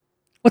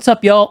What's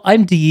up, y'all?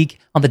 I'm Deeg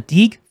on the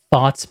Deeg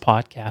Thoughts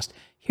podcast.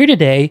 Here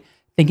today,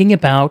 thinking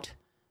about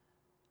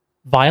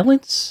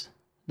violence,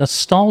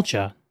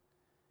 nostalgia,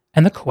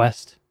 and the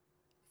quest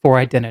for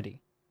identity.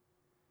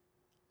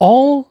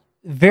 All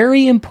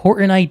very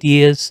important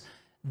ideas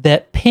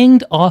that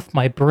pinged off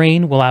my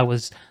brain while I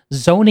was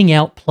zoning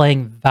out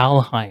playing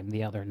Valheim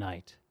the other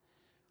night.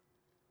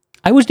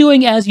 I was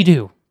doing as you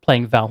do,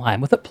 playing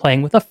Valheim,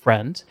 playing with a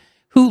friend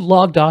who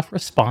logged off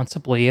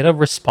responsibly at a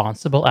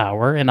responsible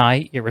hour, and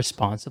I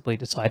irresponsibly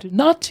decided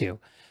not to.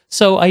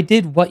 So I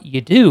did what you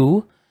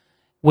do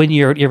when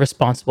you're an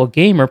irresponsible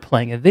gamer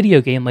playing a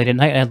video game late at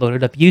night, and I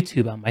loaded up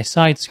YouTube on my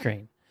side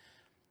screen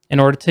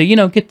in order to,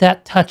 get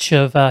that touch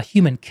of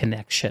human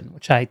connection,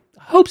 which I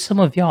hope some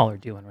of y'all are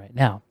doing right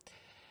now.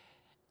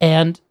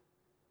 And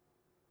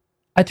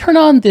I turn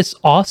on this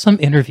awesome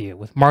interview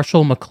with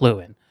Marshall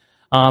McLuhan.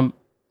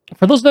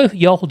 For those of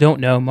y'all who don't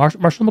know,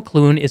 Marshall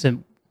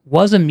McLuhan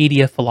was a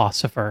media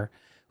philosopher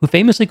who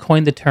famously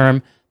coined the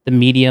term, the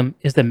medium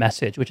is the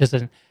message, which is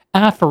an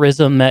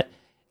aphorism that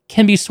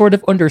can be sort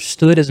of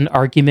understood as an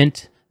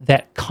argument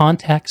that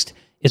context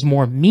is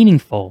more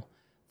meaningful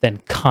than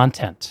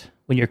content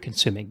when you're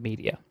consuming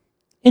media.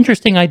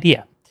 Interesting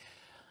idea.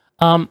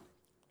 And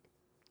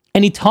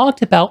he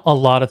talked about a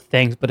lot of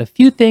things, but a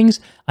few things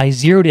I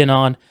zeroed in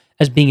on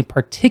as being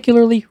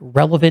particularly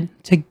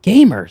relevant to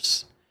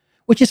gamers,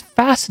 which is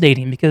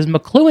fascinating because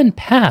McLuhan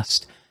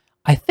passed,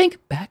 I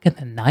think, back in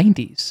the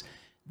 90s.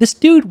 This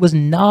dude was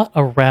not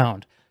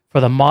around for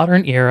the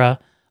modern era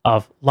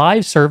of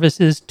live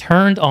services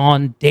turned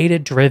on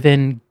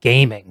data-driven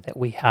gaming that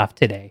we have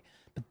today.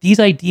 But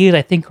these ideas,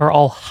 I think, are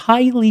all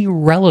highly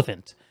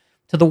relevant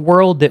to the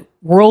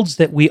worlds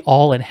that we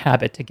all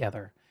inhabit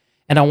together.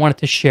 And I wanted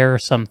to share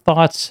some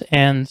thoughts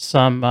and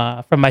some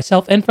from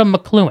myself and from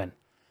McLuhan.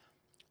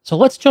 So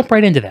let's jump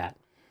right into that.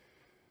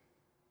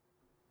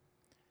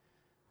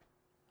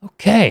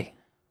 Okay.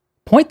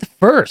 Point the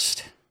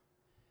first,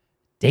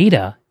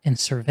 data and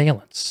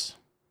surveillance.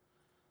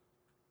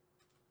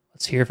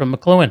 Let's hear from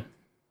McLuhan.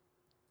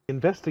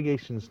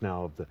 Investigations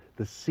now of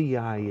the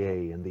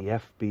CIA and the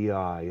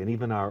FBI and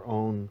even our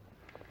own,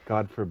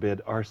 God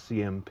forbid,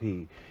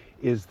 RCMP,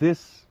 has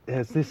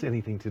this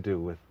anything to do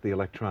with the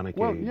electronic age?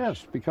 Well,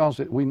 yes, because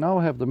we now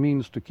have the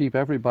means to keep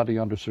everybody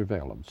under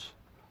surveillance.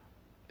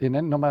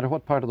 No matter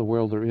what part of the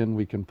world they're in,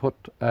 we can put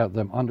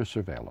them under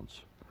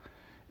surveillance.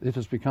 It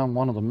has become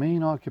one of the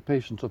main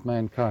occupations of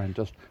mankind,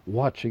 just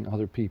watching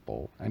other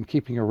people and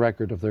keeping a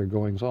record of their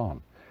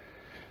goings-on.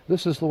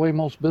 This is the way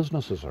most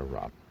businesses are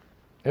run.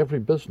 Every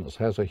business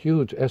has a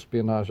huge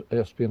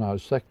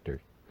espionage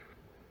sector.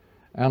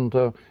 And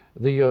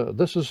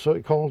this is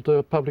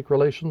called public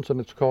relations, and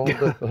it's called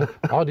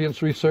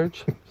audience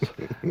research.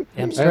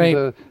 Damn straight.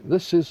 And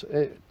this is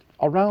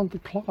around the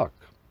clock.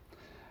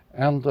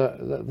 And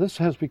this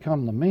has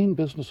become the main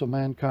business of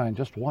mankind,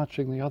 just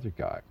watching the other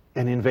guy.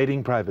 And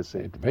invading privacy.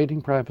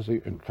 Invading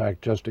privacy, in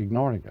fact, just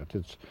ignoring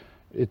it.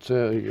 It's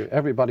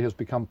everybody has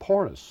become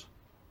porous.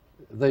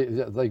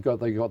 They got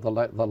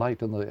the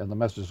light and the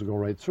messages go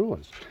right through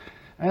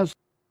us.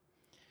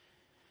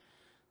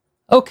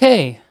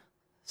 Okay,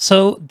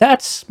 so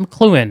that's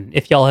McLuhan,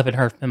 if y'all haven't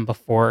heard from him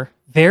before.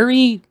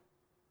 Very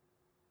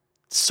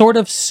sort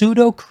of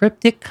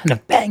pseudo-cryptic, kind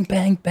of bang,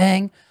 bang,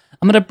 bang.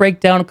 I'm going to break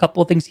down a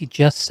couple of things he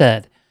just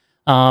said.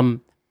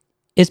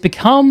 It's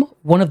become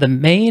one of the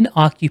main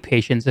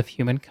occupations of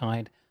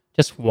humankind,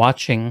 just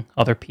watching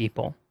other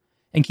people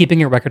and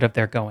keeping a record of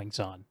their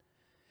goings-on.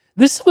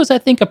 This was, I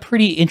think, a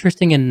pretty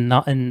interesting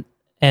and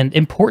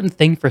important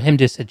thing for him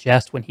to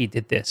suggest when he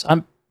did this.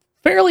 I'm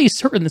fairly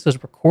certain this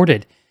was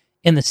recorded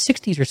in the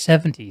 60s or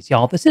 70s,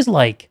 y'all. This is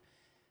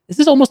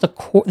almost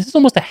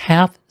a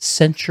half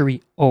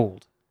century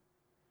old.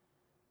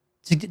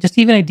 To just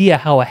give an idea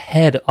how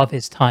ahead of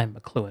his time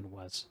McLuhan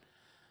was.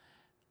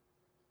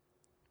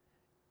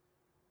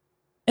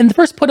 And the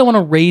first point I want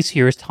to raise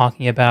here is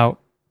talking about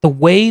the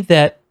way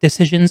that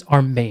decisions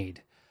are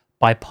made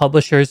by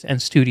publishers and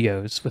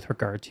studios with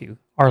regard to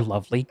our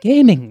lovely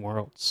gaming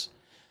worlds.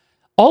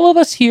 All of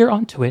us here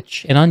on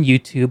Twitch and on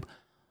YouTube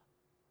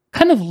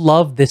kind of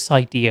love this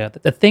idea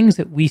that the things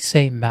that we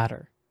say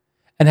matter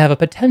and have a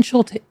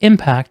potential to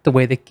impact the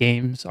way that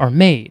games are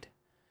made.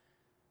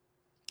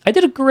 I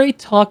did a great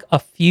talk a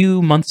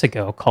few months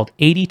ago called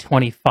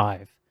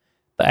 80-25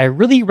 that I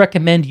really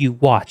recommend you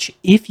watch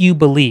if you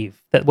believe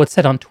that what's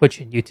said on Twitch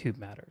and YouTube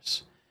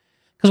matters.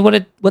 Because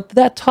what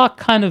that talk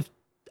kind of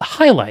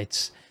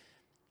highlights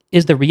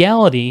is the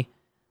reality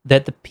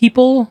that the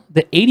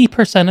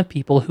 80% of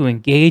people who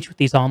engage with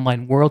these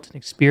online worlds and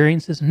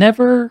experiences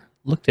never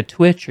looked at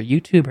Twitch or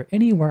YouTube or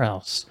anywhere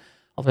else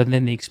other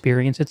than the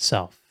experience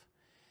itself.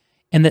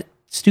 And that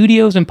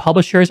studios and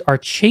publishers are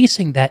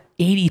chasing that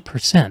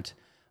 80%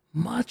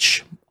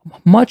 much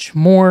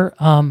more,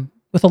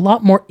 with a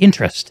lot more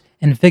interest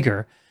and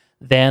vigor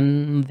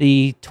than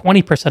the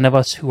 20% of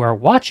us who are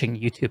watching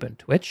YouTube and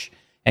Twitch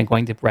and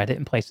going to Reddit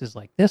and places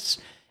like this,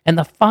 and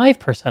the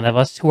 5% of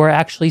us who are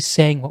actually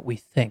saying what we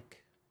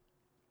think.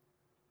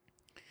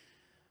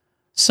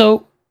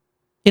 So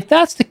If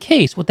that's the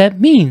case, what that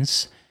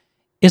means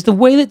is the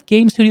way that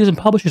game studios and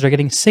publishers are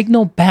getting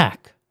signal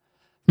back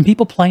from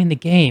people playing the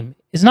game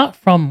is not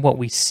from what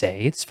we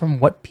say, it's from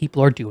what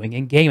people are doing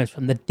in game. It's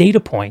from the data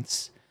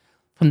points,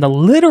 from the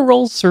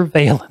literal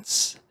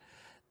surveillance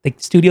the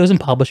studios and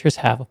publishers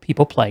have of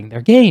people playing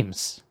their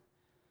games.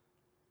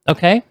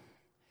 Okay?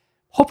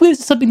 Hopefully this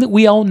is something that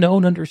we all know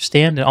and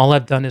understand, and all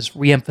I've done is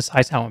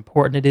re-emphasize how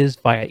important it is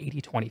via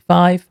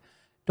 80/25.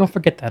 Don't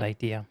forget that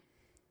idea.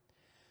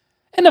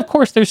 And of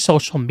course, there's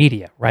social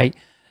media, right?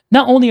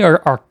 Not only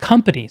are our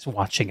companies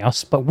watching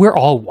us, but we're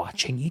all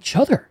watching each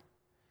other.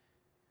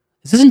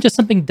 This isn't just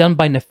something done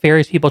by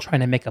nefarious people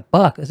trying to make a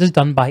buck. This is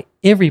done by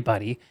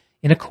everybody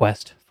in a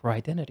quest for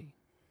identity.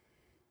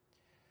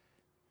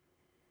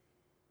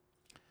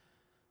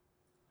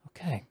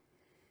 Okay.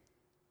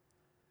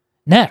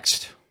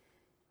 Next.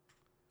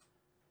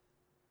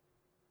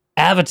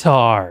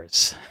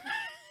 Avatars.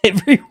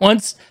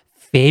 Everyone's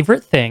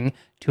favorite thing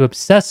to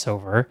obsess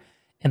over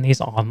in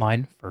these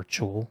online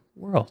virtual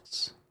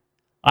worlds.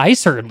 I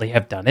certainly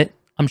have done it.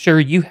 I'm sure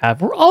you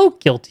have. We're all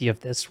guilty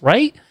of this,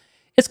 right?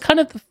 It's kind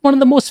of one of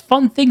the most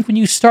fun things when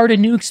you start a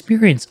new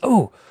experience.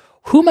 Oh,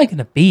 who am I going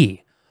to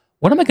be?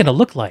 What am I going to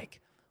look like?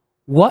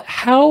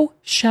 How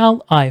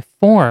shall I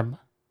form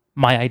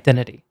my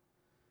identity?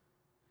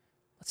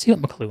 Let's see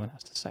what McLuhan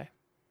has to say.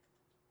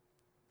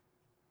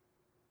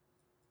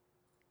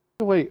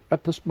 Anyway,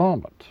 at this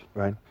moment,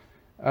 Right.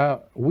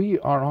 we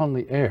are on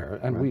the air,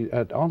 and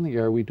Right. on the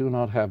air we do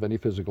not have any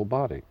physical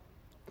body.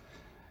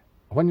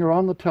 When you're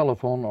on the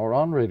telephone or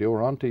on radio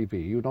or on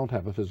TV, you don't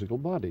have a physical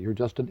body. You're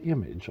just an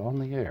image on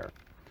the air.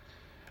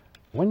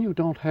 When you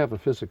don't have a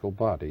physical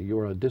body,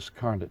 you're a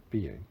discarnate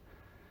being.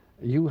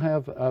 You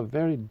have a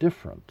very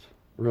different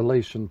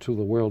relation to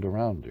the world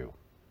around you.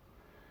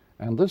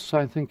 And this,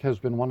 I think, has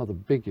been one of the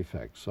big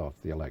effects of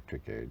the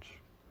electric age.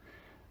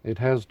 It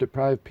has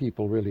deprived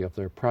people really of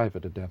their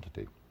private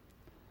identity.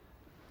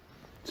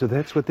 So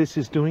that's what this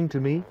is doing to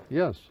me?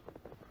 Yes.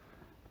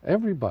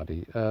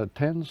 Everybody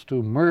tends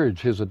to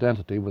merge his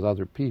identity with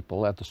other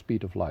people at the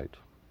speed of light.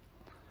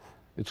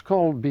 It's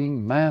called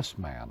being mass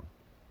man.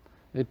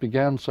 It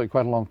began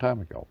quite a long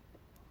time ago.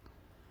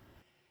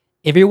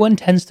 Everyone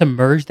tends to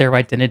merge their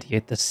identity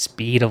at the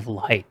speed of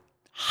light.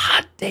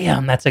 Hot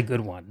damn, that's a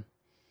good one.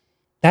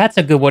 That's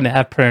a good one to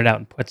have printed out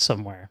and put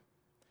somewhere.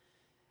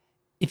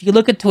 If you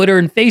look at Twitter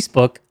and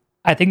Facebook,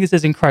 I think this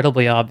is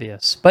incredibly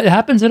obvious, but it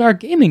happens in our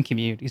gaming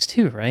communities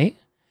too, right?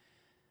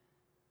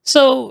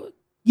 So,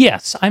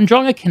 yes, I'm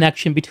drawing a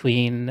connection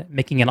between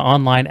making an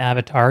online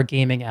avatar,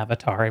 gaming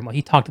avatar, and what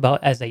he talked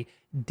about as a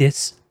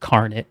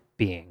discarnate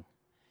being.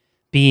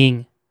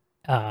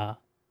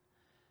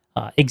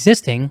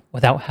 Existing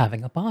without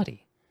having a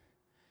body.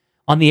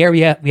 On the air,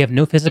 we have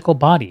no physical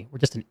body. We're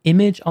just an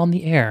image on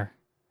the air.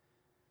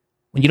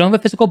 When you don't have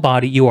a physical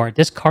body, you are a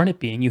discarnate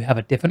being. You have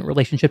a different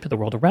relationship to the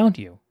world around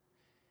you.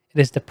 It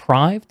has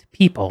deprived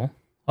people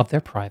of their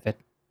private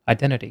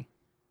identity.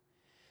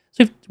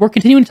 So we're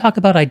continuing to talk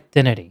about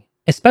identity,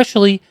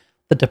 especially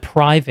the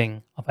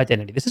depriving of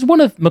identity. This is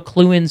one of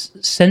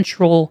McLuhan's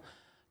central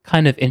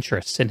kind of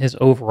interests in his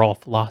overall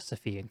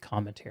philosophy and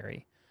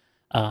commentary.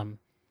 And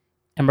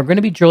we're going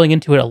to be drilling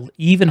into it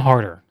even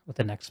harder with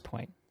the next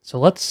point. So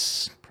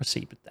let's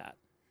proceed with that.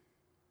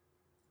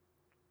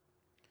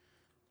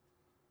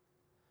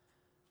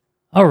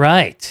 All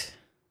right.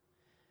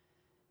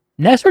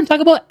 Next, we're going to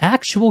talk about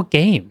actual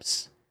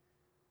games,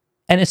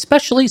 and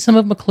especially some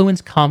of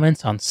McLuhan's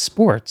comments on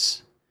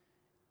sports,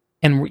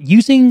 and we're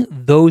using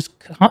those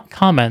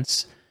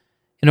comments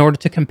in order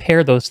to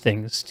compare those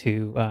things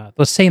to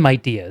those same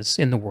ideas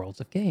in the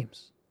worlds of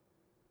games.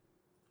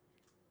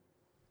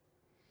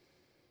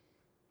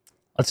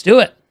 Let's do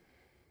it.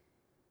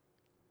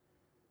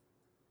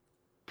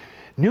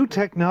 New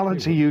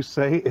technology, you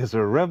say, is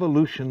a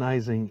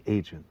revolutionizing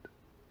agent.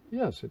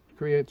 Yes, it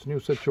creates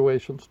new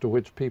situations to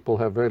which people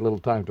have very little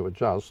time to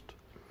adjust.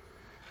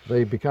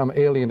 They become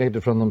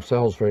alienated from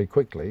themselves very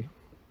quickly,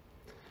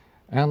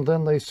 and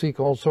then they seek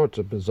all sorts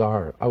of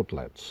bizarre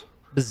outlets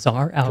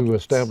to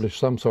establish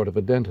some sort of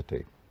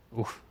identity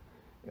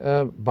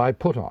by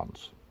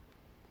put-ons.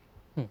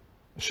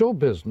 Show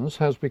business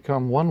has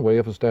become one way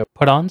of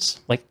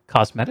Put-ons, like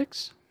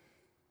cosmetics?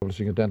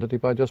 establishing identity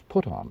by just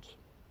put-ons.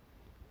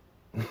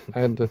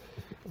 And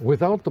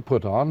without the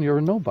put-on, you're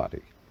a nobody.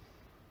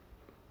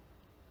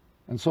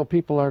 And so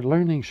people are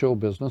learning show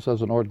business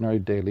as an ordinary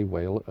daily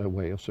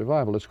way of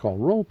survival. It's called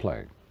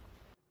role-playing.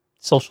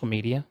 Social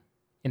media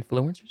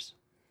influencers?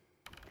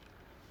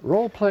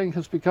 Role-playing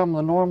has become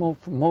the normal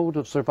mode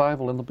of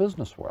survival in the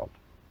business world.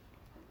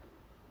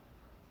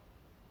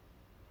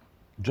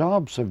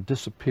 Jobs have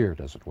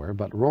disappeared, as it were,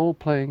 but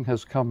role-playing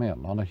has come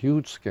in on a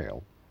huge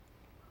scale,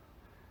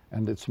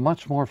 and it's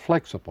much more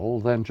flexible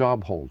than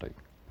job holding.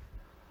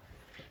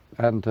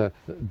 And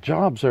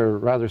jobs are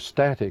rather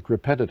static,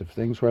 repetitive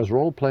things, whereas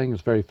role-playing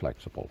is very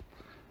flexible.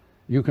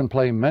 You can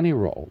play many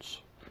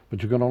roles,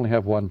 but you can only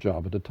have one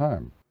job at a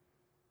time.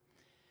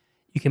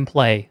 You can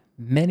play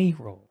many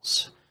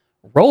roles.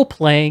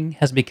 Role-playing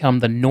has become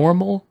the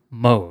normal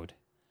mode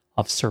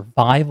of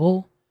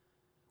survival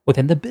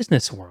within the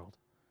business world.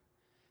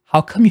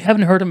 How come you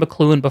haven't heard of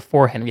McLuhan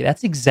before, Henry?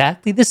 That's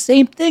exactly the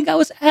same thing I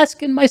was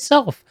asking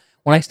myself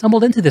when I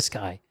stumbled into this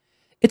guy.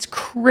 It's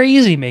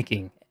crazy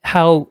making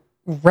how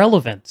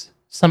relevant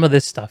some of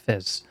this stuff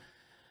is.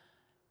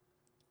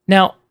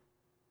 Now,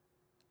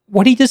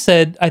 what he just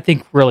said, I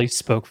think, really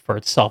spoke for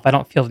itself. I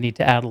don't feel the need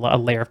to add a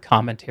layer of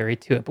commentary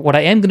to it. But what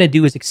I am going to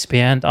do is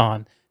expand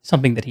on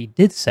something that he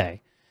did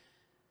say,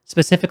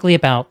 specifically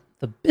about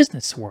the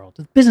business world.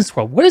 The business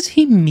world. What does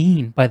he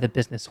mean by the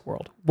business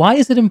world? Why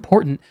is it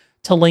important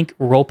to link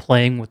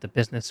role-playing with the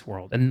business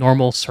world and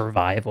normal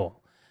survival?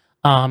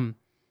 I'm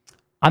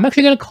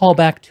actually going to call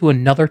back to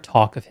another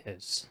talk of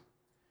his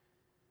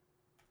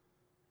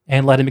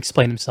and let him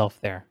explain himself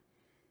there.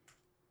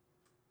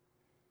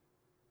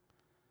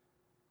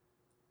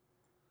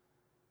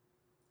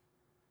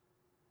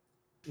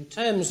 In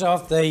terms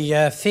of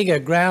the figure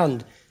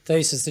ground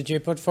thesis that you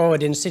put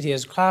forward in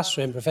City's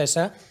classroom,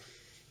 Professor,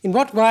 in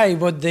what way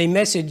would the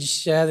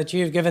message that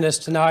you've given us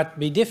tonight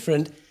be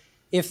different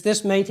if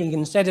this meeting,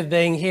 instead of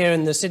being here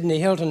in the Sydney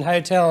Hilton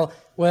Hotel,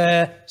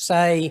 were,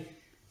 say,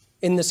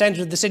 in the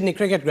centre of the Sydney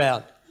Cricket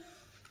Ground?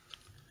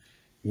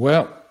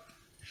 Well,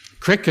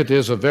 cricket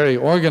is a very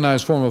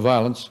organised form of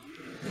violence.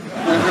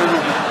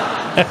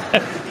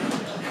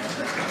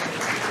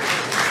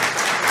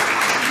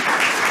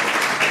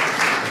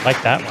 Like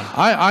that one.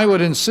 I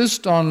would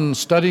insist on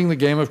studying the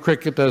game of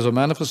cricket as a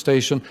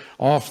manifestation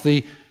of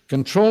the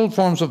controlled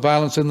forms of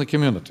violence in the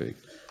community.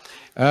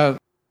 I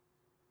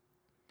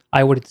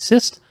would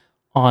insist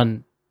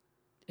on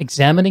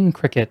examining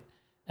cricket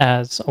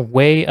as a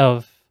way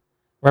of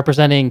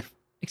representing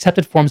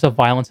accepted forms of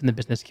violence in the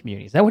business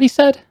community. Is that what he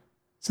said?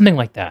 Something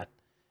like that.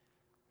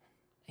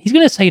 He's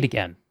going to say it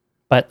again,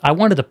 but I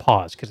wanted to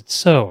pause because it's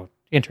so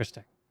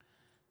interesting.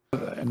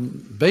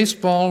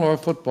 Baseball or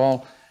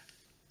football,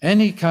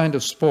 any kind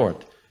of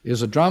sport,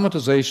 is a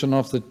dramatization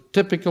of the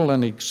typical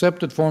and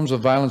accepted forms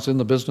of violence in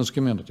the business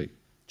community.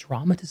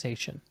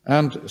 Dramatization.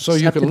 And so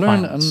you Accepted can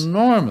learn violence. an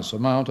enormous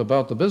amount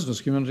about the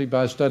business community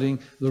by studying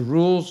the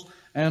rules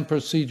and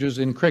procedures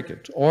in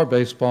cricket or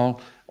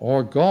baseball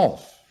or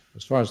golf,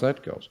 as far as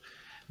that goes.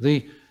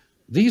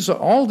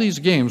 All these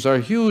games are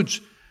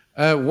huge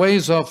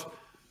ways of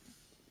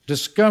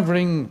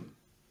discovering,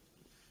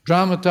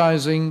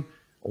 dramatizing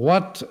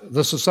what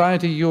the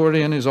society you are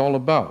in is all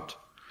about.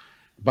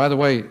 By the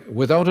way,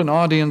 without an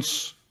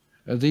audience,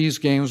 these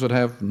games would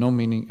have no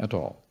meaning at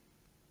all.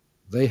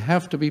 They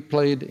have to be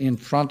played in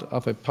front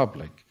of a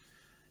public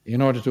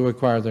in order to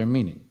acquire their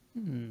meaning.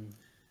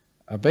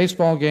 A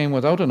baseball game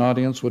without an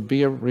audience would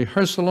be a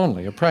rehearsal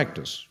only, a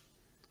practice.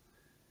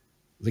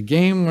 The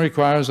game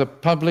requires a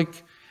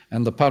public,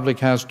 and the public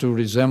has to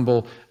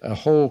resemble a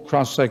whole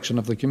cross-section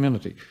of the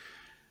community.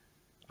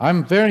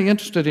 I'm very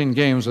interested in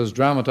games as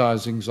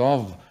dramatizings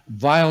of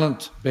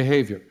violent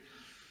behavior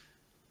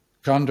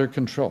under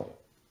control.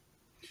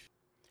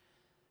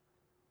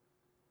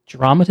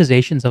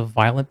 Dramatizations of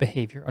violent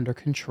behavior under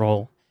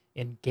control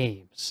in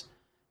games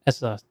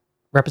as a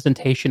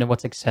representation of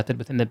what's accepted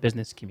within the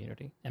business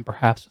community and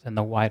perhaps within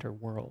the wider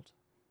world.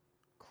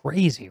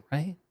 Crazy,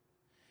 right?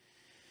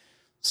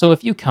 So a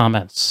few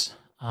comments.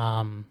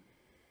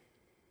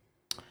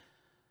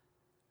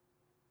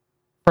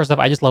 First off,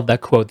 I just love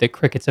that quote that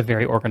cricket's a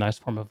very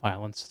organized form of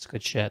violence. It's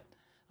good shit.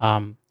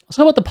 Let's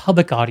talk about the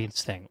public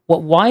audience thing.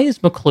 Why is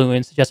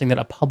McLuhan suggesting that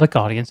a public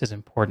audience is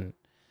important?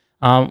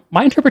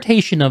 My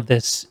interpretation of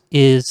this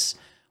is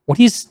what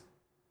he's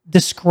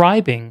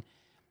describing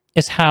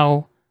is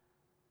how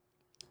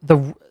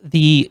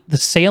the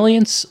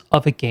salience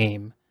of a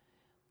game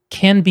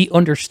can be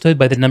understood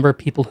by the number of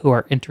people who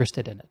are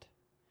interested in it.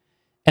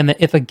 And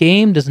that if a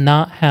game does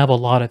not have a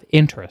lot of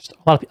interest,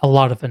 a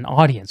lot of an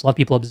audience, a lot of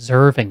people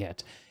observing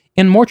it,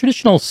 in more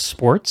traditional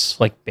sports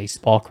like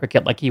baseball,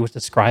 cricket, like he was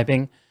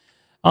describing,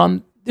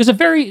 there's a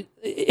very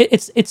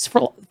it's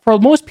for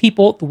most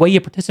people, the way you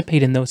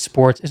participate in those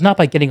sports is not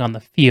by getting on the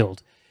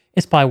field.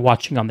 It's by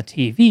watching on the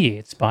TV.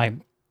 It's by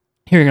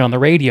hearing it on the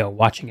radio,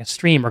 watching a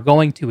stream, or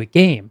going to a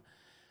game.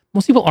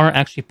 Most people aren't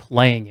actually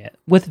playing it.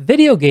 With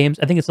video games,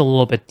 I think it's a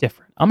little bit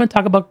different. I'm going to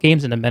talk about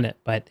games in a minute,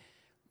 but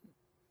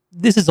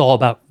this is all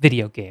about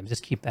video games.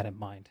 Just keep that in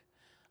mind.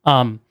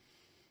 And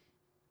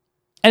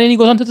then he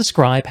goes on to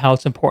describe how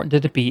it's important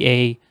to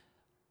be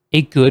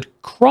a good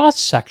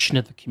cross-section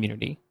of the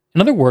community. In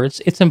other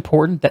words, it's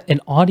important that an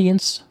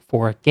audience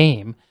for a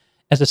game,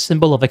 as a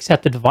symbol of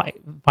accepted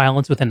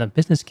violence within a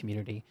business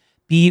community,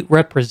 be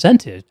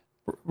representative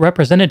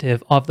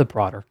of the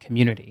broader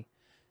community.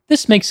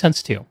 This makes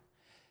sense too.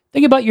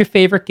 Think about your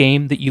favorite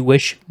game that you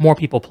wish more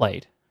people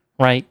played,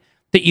 right?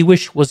 That you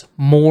wish was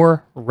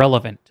more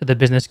relevant to the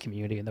business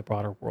community and the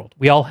broader world.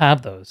 We all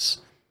have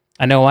those.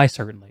 I know I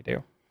certainly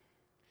do.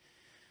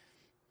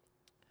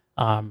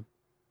 Now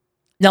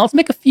let's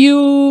make a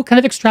few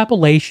kind of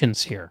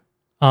extrapolations here.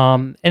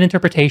 And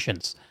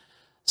interpretations.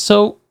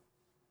 So,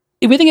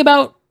 if we think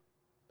about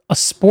a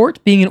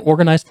sport being an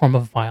organized form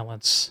of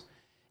violence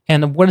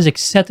and what is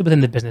accepted within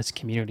the business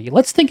community,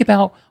 let's think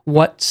about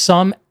what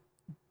some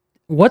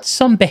what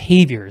some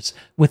behaviors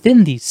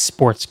within these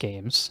sports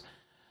games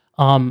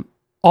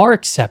are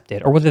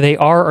accepted, or whether they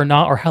are or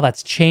not, or how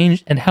that's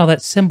changed, and how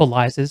that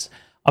symbolizes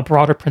a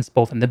broader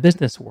principle in the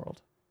business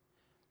world.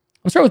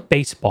 I'll start with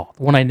baseball,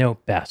 the one I know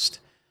best.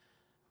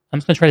 I'm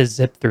just going to try to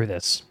zip through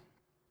this.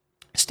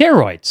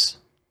 Steroids.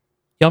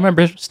 Y'all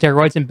remember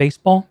steroids in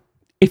baseball?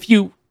 If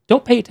you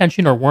don't pay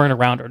attention or weren't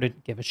around or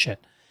didn't give a shit,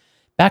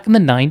 back in the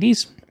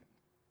 90s,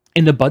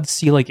 in the Bud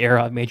Selig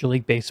era of Major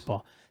League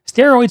Baseball,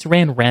 steroids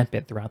ran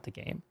rampant throughout the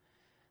game.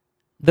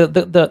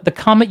 The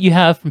comment you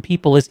have from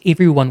people is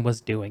everyone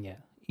was doing it.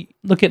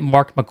 Look at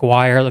Mark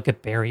McGwire, look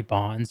at Barry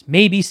Bonds,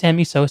 maybe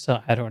Sammy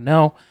Sosa, I don't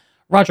know,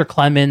 Roger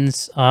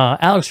Clemens,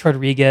 Alex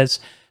Rodriguez.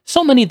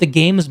 So many of the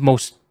game's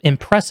most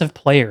impressive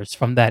players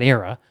from that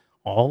era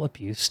all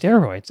abused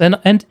steroids.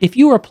 And if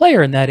you were a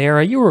player in that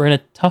era, you were in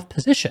a tough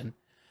position.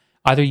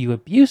 Either you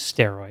abused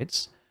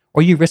steroids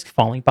or you risk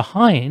falling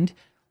behind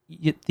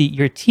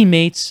your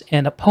teammates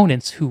and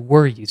opponents who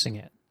were using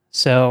it.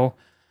 So,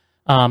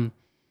 but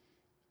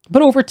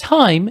over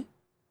time,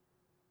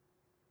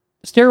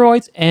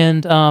 steroids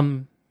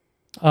and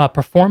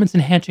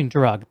performance-enhancing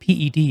drug,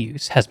 PED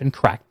use, has been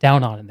cracked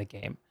down on in the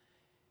game.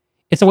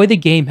 It's the way the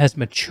game has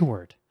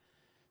matured.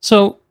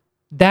 So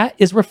that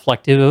is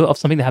reflective of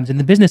something that happens in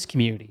the business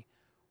community.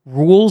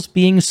 Rules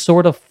being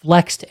sort of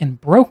flexed and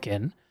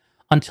broken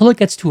until it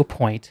gets to a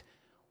point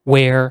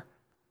where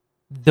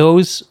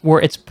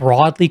it's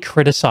broadly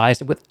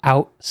criticized with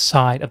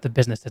outside of the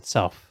business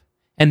itself.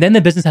 And then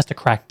the business has to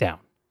crack down.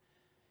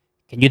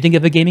 Can you think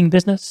of a gaming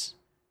business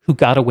who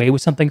got away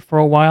with something for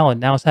a while and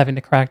now is having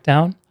to crack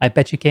down? I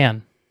bet you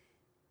can.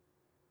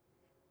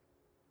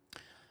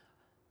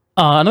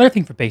 Another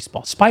thing for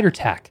baseball, Spider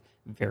Tack,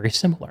 very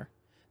similar.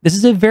 This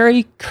is a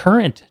very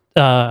current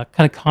kind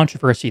of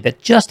controversy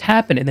that just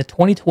happened in the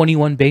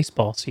 2021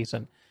 baseball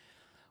season,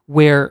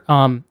 where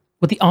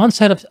with the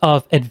onset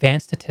of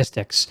advanced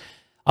statistics,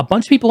 a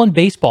bunch of people in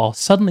baseball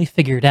suddenly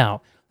figured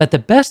out that the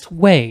best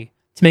way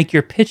to make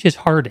your pitches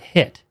harder to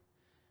hit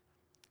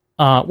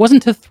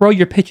wasn't to throw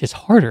your pitches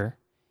harder,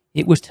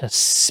 it was to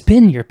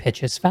spin your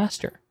pitches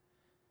faster.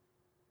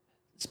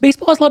 So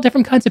baseball has a lot of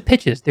different kinds of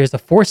pitches. There's the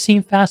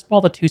 4-seam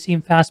fastball, the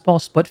 2-seam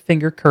fastball, split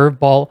finger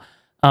curveball,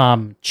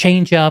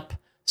 change-up,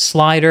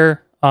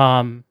 slider,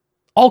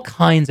 all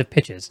kinds of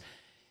pitches.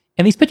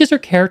 And these pitches are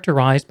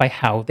characterized by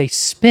how they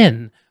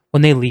spin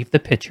when they leave the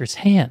pitcher's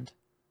hand.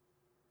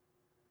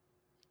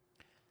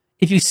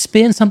 If you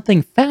spin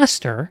something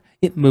faster,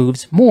 it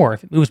moves more.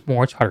 If it moves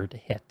more, it's harder to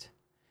hit.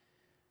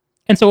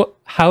 And so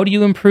how do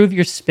you improve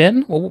your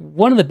spin? Well,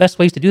 one of the best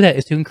ways to do that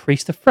is to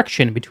increase the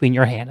friction between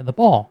your hand and the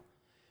ball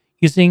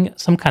using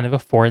some kind of a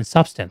foreign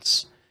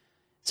substance.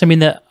 Something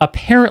that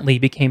apparently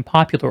became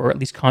popular, or at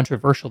least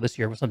controversial this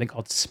year, was something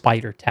called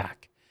Spider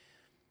Tack.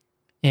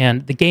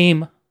 And the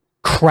game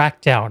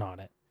cracked down on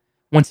it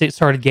once it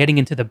started getting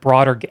into the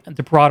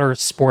broader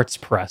sports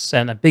press,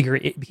 and it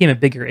became a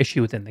bigger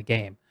issue within the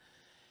game.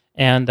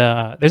 And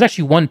there's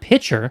actually one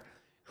pitcher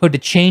who had to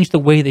change the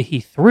way that he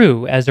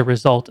threw as a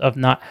result of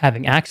not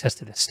having access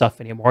to this stuff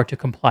anymore to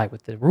comply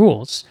with the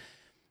rules,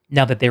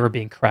 now that they were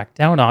being cracked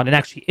down on, and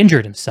actually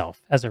injured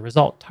himself as a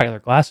result. Tyler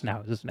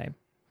Glasnow is his name.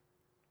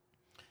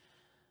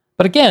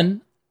 But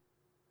again,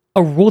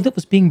 a rule that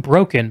was being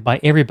broken by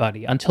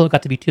everybody until it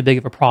got to be too big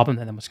of a problem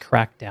and then was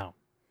cracked down.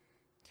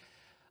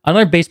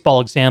 Another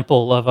baseball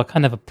example of a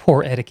kind of a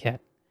poor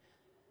etiquette,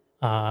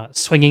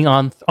 swinging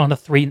on a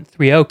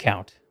 3-0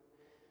 count.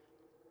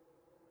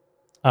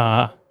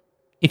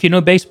 If you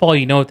know baseball,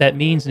 you know what that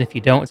means, and if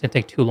you don't, it's going to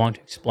take too long to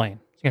explain.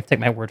 So you have to take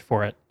my word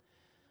for it.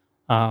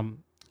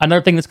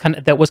 Another thing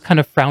that was kind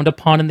of frowned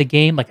upon in the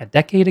game, like a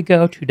decade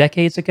ago, 2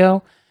 decades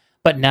ago,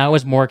 but now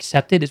is more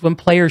accepted, is when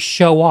players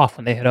show off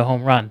when they hit a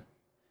home run.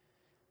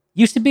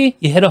 Used to be,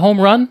 you hit a home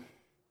run,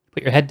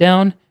 put your head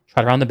down,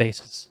 trot around the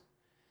bases.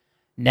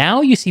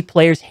 Now you see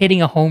players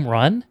hitting a home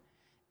run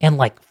and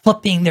like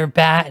flipping their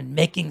bat and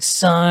making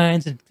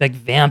signs and like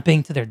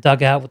vamping to their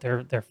dugout with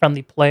their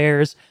friendly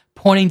players,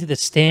 pointing to the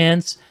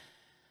stands.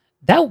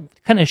 That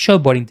kind of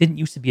showboating didn't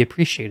used to be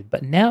appreciated,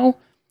 but now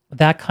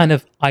that kind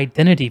of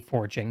identity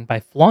forging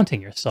by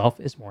flaunting yourself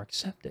is more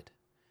accepted.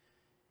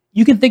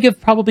 You can think of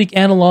probably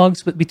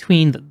analogs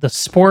between the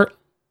sport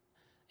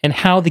and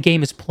how the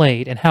game is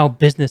played and how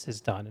business is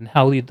done and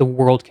how the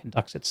world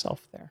conducts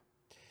itself there.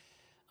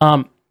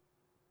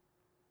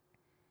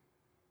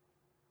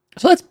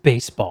 So that's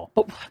baseball,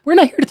 but we're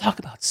not here to talk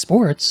about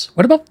sports.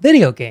 What about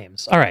video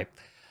games? All right,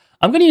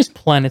 I'm going to use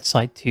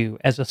PlanetSide 2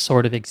 as a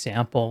sort of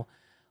example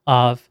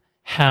of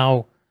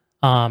how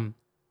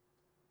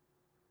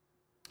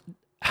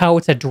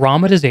it's a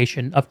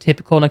dramatization of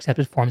typical and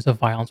accepted forms of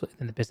violence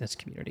within the business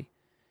community,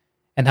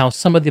 and how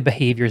some of the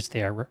behaviors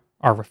there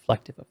are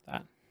reflective of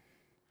that.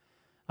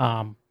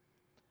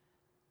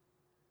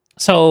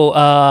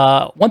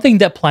 So one thing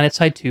that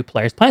PlanetSide 2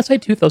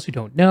 PlanetSide 2, for those who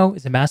don't know,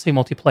 is a massively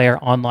multiplayer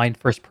online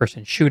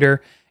first-person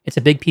shooter. It's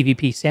a big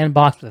PvP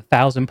sandbox with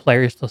 1,000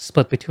 players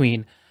split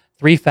between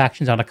 3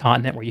 factions on a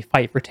continent where you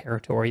fight for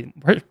territory.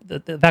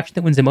 The faction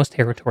that wins the most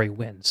territory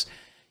wins.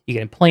 You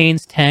get in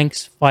planes,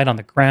 tanks, fight on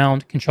the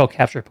ground, control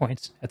capture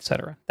points,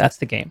 etc. That's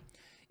the game.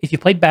 If you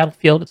played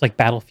Battlefield, it's like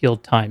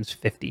Battlefield times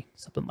 50,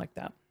 something like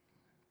that.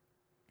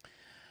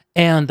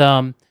 And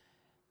one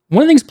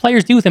of the things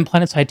players do within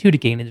PlanetSide 2 to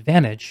gain an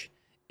advantage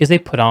is they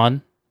put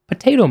on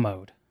potato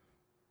mode.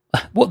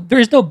 Well, there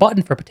is no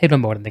button for potato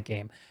mode in the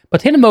game.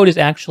 Potato mode is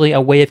actually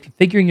a way of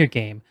configuring your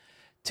game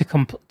to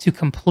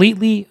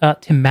completely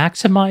to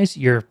maximize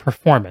your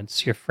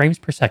performance, your frames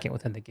per second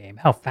within the game,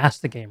 how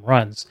fast the game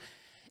runs,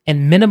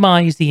 and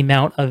minimize the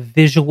amount of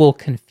visual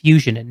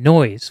confusion and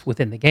noise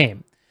within the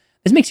game.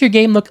 This makes your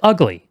game look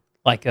ugly,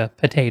 like a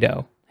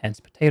potato, hence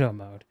potato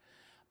mode,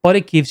 but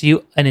it gives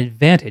you an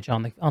advantage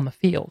on the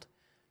field.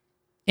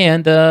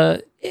 And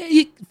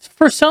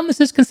for some,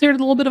 this is considered a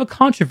little bit of a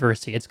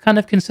controversy. It's kind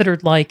of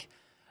considered like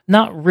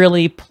not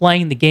really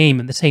playing the game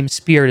in the same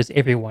spirit as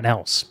everyone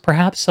else.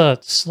 Perhaps a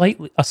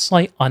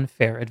slight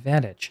unfair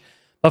advantage.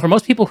 But for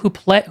most people who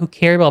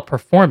care about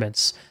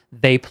performance,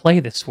 they play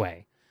this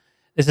way.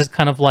 This is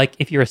kind of like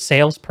if you're a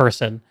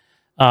salesperson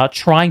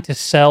trying to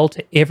sell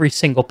to every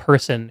single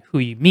person who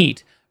you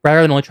meet,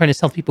 rather than only trying to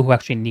sell to people who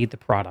actually need the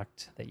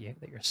product that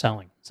you're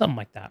selling. Something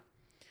like that.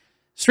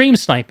 Stream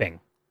sniping.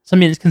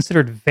 Something that's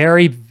considered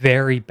very,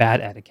 very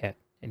bad etiquette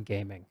in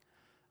gaming.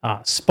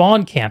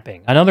 Spawn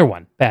camping, another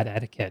one, bad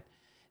etiquette.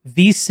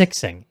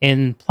 V6ing.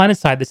 In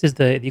PlanetSide, this is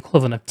the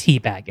equivalent of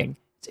teabagging.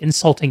 It's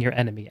insulting your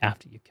enemy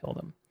after you kill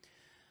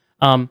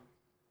them.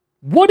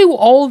 What do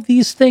all of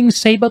these things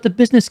say about the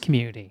business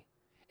community?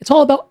 It's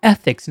all about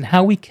ethics and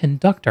how we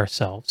conduct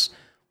ourselves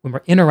when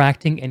we're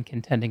interacting and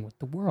contending with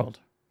the world.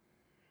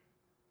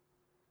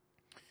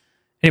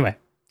 Anyway,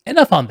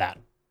 enough on that.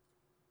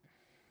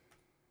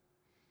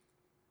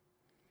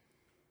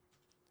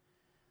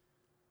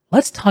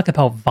 Let's talk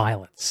about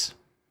violence.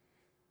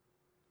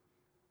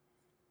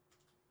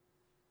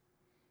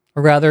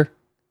 Or rather,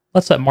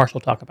 let's let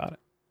Marshall talk about it.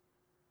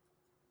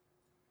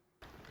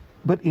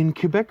 But in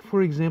Quebec,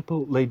 for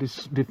example, they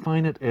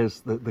define it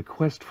as the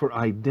quest for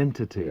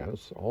identity.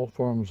 Yes, all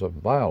forms of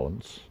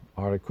violence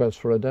are a quest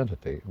for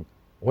identity.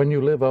 When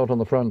you live out on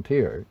the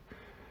frontier,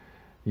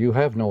 you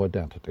have no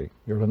identity.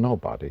 You're a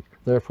nobody.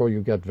 Therefore,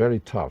 you get very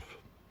tough.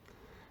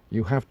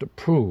 You have to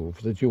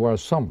prove that you are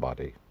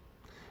somebody.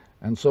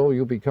 And so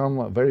you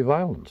become very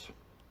violent.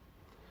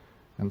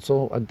 And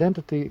so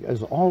identity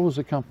is always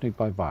accompanied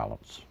by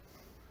violence.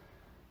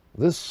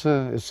 This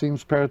it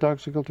seems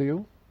paradoxical to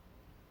you?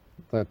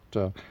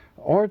 That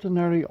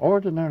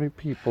ordinary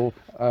people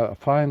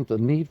find the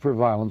need for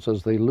violence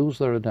as they lose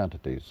their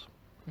identities.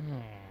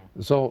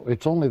 So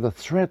it's only the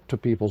threat to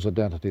people's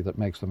identity that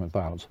makes them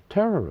violent.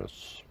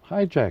 Terrorists,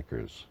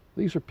 hijackers,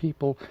 these are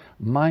people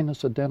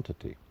minus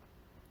identity.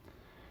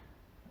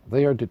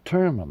 They are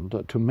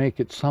determined to make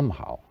it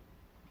somehow,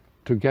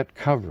 to get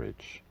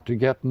coverage, to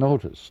get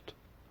noticed.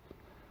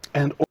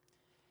 And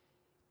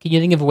can you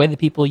think of a way that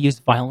people use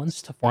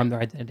violence to form their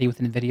identity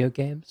within video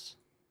games?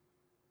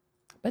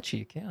 I bet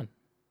you can.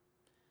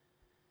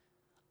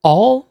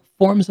 All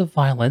forms of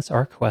violence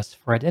are a quest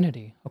for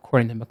identity,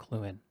 according to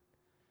McLuhan.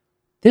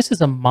 This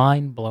is a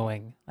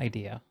mind-blowing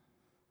idea.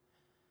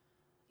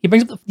 He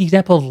brings up the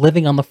example of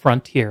living on the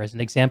frontier as an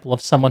example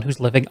of someone who's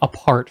living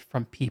apart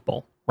from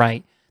people,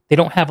 right? They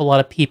don't have a lot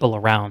of people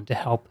around to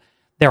help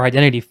their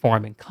identity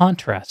form in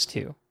contrast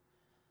to.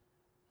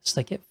 So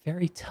they get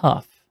very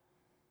tough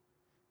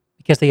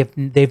because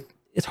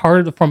it's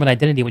harder to form an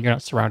identity when you're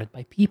not surrounded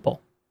by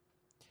people.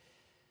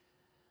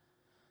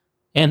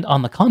 And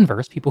on the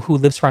converse, people who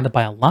live surrounded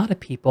by a lot of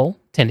people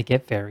tend to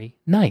get very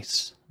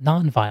nice,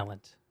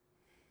 non-violent.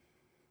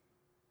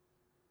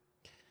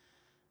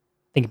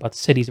 Think about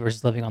cities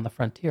versus living on the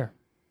frontier.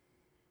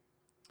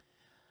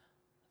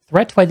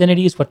 Threat to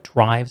identity is what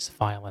drives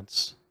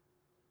violence.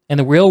 In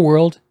the real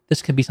world,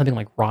 this could be something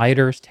like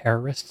rioters,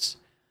 terrorists,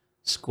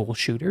 school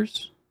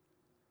shooters,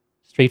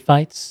 street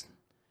fights.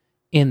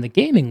 In the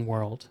gaming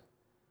world,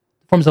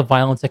 forms of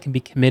violence that can be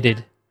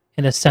committed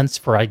in a sense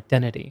for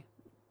identity.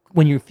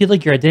 When you feel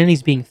like your identity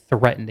is being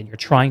threatened and you're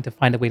trying to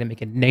find a way to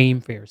make a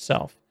name for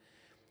yourself.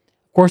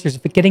 Of course, there's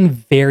getting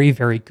very,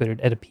 very good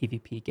at a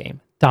PvP game,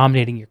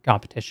 dominating your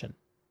competition.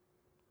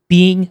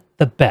 Being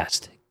the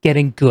best,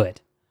 getting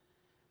good.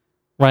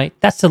 Right?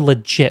 That's a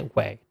legit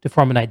way to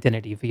form an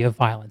identity via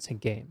violence in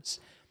games.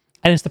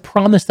 And it's the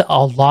promise that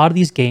a lot of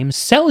these games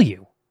sell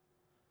you.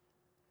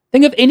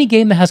 Think of any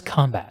game that has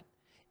combat,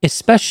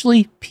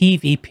 especially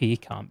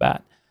PvP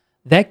combat.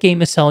 That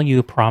game is selling you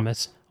a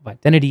promise of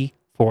identity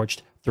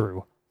forged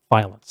through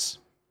violence.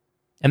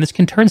 And this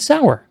can turn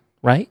sour,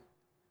 right?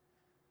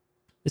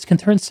 This can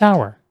turn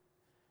sour.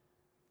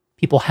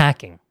 People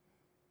hacking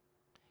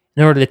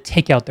in order to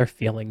take out their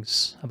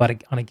feelings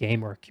on a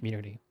game or a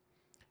community.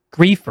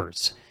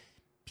 Griefers,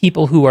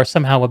 people who are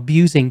somehow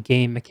abusing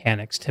game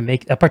mechanics to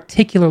make a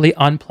particularly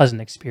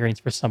unpleasant experience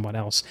for someone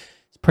else,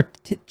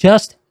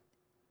 just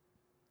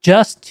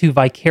to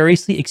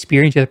vicariously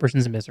experience the other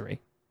person's misery.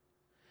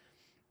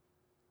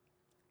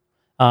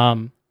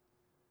 I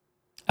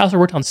also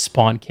worked on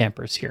spawn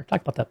campers here.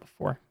 Talked about that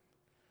before.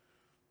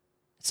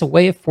 It's a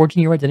way of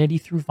forging your identity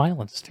through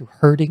violence, through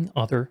hurting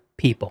other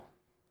people,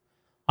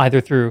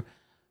 either through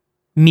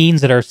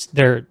means that are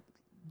they're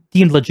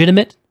deemed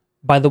legitimate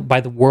by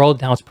the world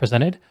and how it's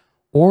presented,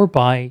 or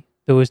by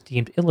those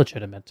deemed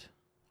illegitimate,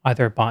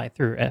 either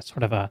through a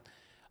sort of a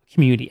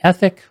community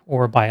ethic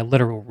or by a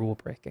literal rule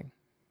breaking.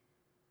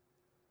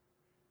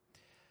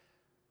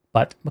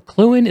 But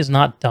McLuhan is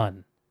not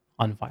done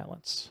on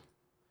violence.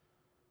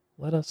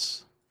 Let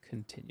us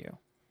continue.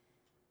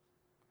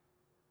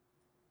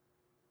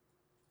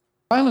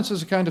 Violence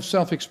is a kind of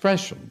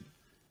self-expression,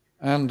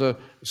 and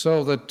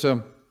so that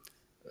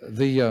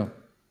the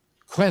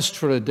quest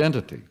for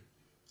identity,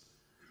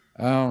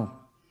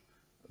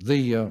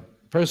 the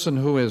person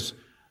who is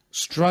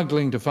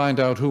struggling to find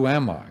out who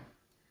am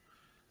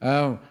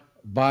I,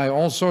 by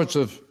all sorts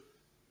of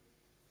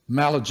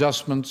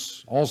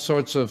maladjustments, all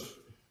sorts of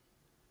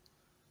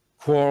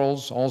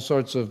quarrels, all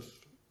sorts of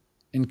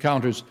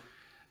encounters,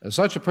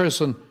 such a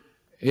person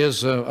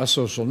is a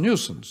social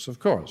nuisance, of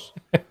course.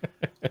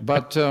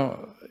 But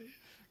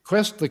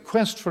the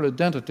quest for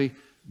identity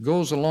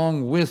goes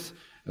along with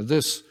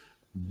this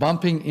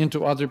bumping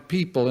into other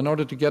people in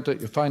order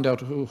to find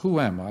out who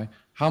am I,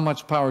 how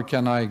much power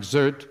can I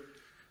exert,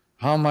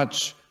 how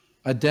much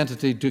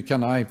identity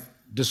can I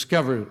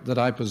discover that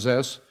I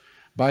possess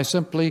by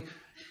simply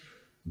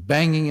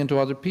banging into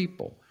other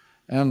people.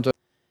 And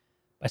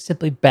by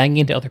simply banging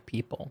into other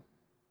people.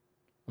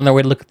 Another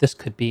way to look at this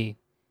could be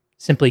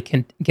simply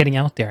getting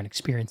out there and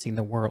experiencing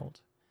the world.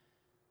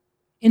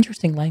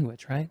 Interesting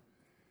language, right?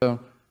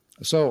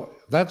 So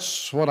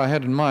that's what I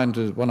had in mind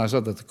when I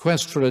said that the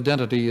quest for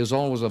identity is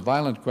always a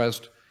violent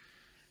quest.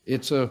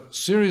 It's a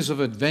series of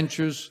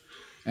adventures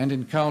and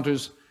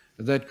encounters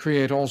that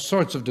create all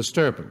sorts of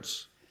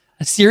disturbance.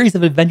 A series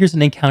of adventures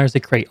and encounters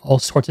that create all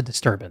sorts of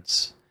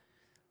disturbance.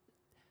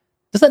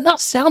 Does that not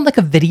sound like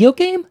a video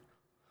game?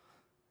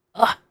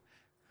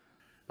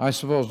 I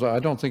suppose I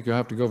don't think you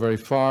have to go very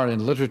far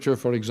in literature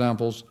for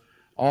examples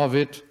of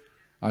it.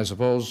 I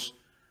suppose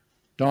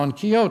Don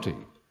Quixote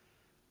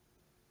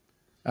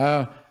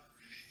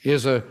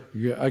is a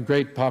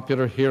great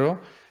popular hero,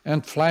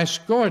 and Flash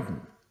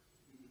Gordon,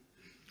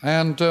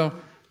 and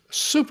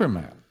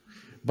Superman.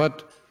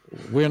 But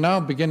we're now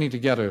beginning to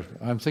get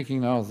I'm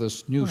thinking now of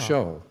this new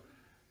show,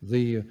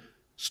 the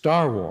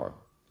Star Wars,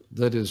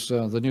 that is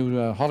the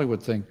new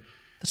Hollywood thing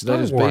that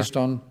is based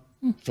on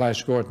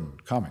Flash Gordon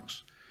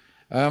comics.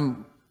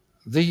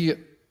 The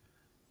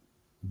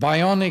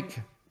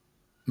bionic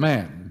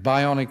man,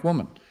 bionic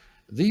woman,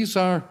 these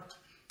are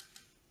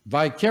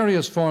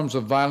vicarious forms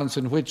of violence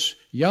in which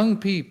young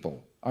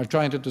people are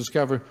trying to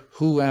discover,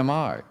 who am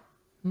I?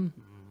 Mm-hmm.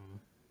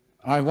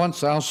 I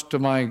once asked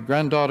my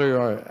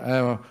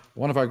granddaughter,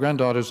 one of our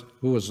granddaughters,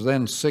 who was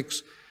then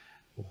 6,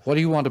 what do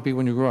you want to be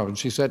when you grow up? And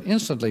she said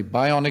instantly,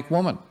 bionic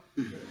woman.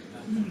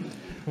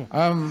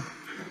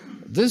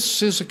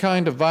 This is a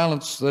kind of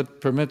violence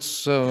that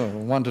permits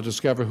one to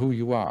discover who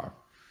you are.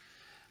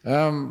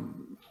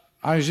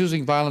 I was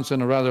using violence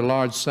in a rather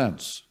large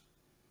sense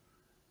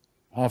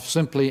of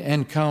simply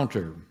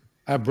encounter,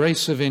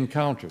 abrasive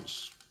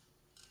encounters.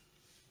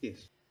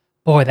 Yes.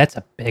 Boy, that's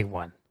a big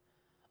one.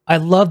 I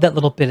love that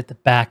little bit at the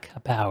back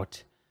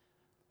about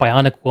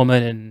Bionic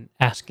Woman and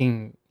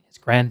asking his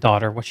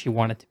granddaughter what she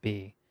wanted to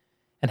be,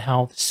 and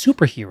how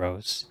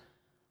superheroes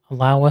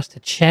allow us to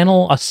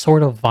channel a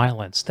sort of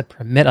violence that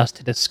permit us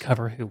to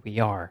discover who we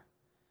are.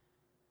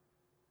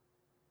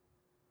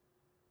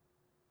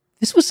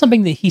 This was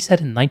something that he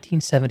said in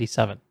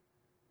 1977.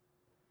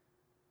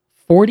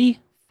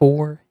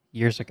 44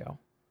 years ago.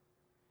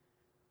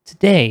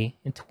 Today,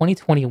 in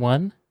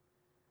 2021,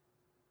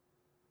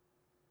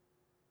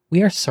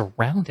 we are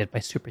surrounded by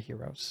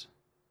superheroes,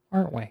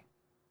 aren't we?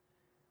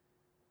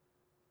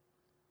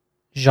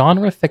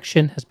 Genre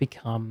fiction has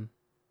become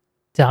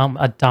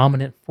a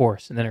dominant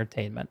force in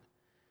entertainment,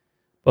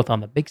 both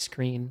on the big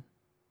screen,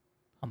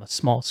 on the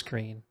small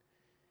screen,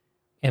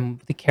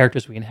 and the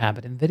characters we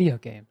inhabit in video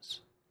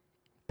games.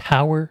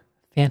 Power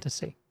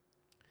fantasy,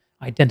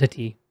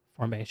 identity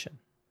formation.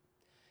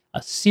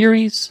 A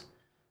series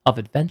of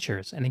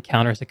adventures and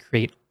encounters that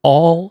create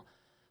all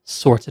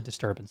sorts of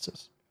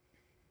disturbances.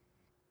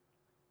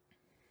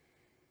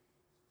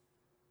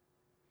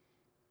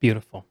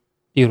 Beautiful,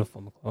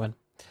 beautiful, McLuhan.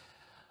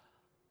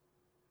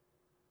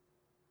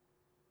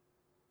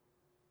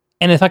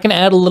 And if I can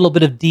add a little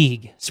bit of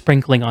Deeg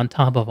sprinkling on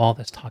top of all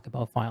this talk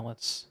about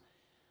violence,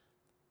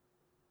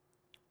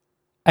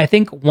 I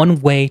think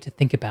one way to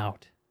think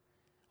about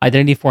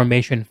identity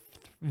formation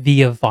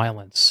via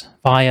violence,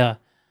 via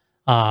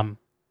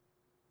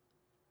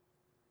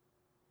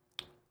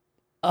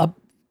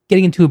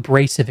getting into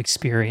abrasive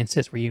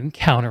experiences where you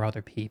encounter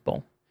other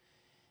people,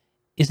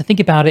 is to think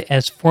about it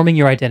as forming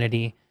your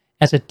identity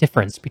as a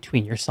difference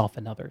between yourself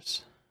and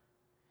others.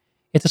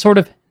 It's a sort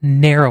of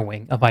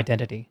narrowing of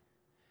identity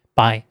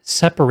by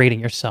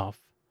separating yourself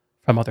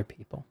from other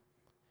people,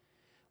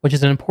 which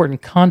is an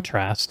important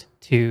contrast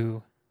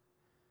to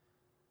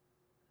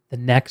the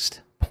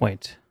next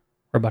point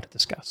we're about to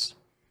discuss,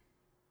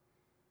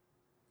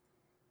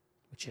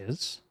 which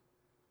is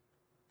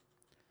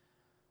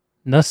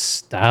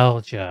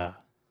Nostalgia.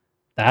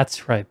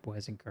 That's right,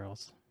 boys and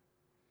girls.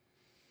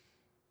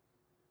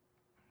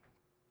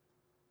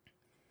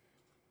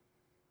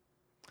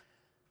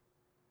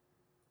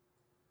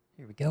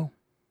 Here we go.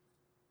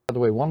 By the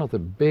way, one of the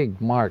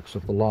big marks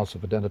of the loss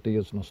of identity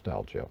is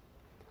nostalgia.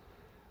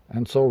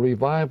 And so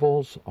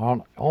revivals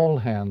on all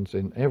hands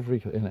in every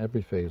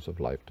phase of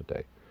life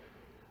today.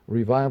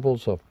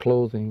 Revivals of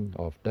clothing,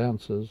 of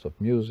dances, of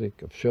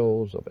music, of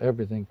shows, of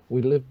everything.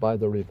 We live by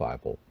the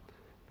revival.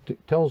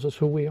 It tells us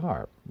who we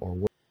are.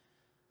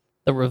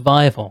 The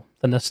revival,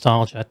 the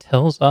nostalgia,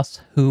 tells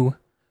us who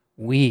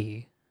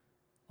we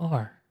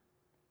are.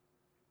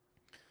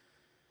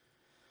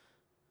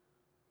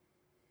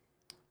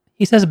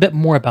 He says a bit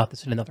more about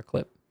this in another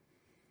clip.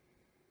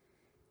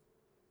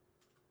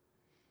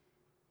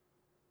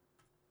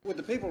 Would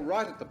the people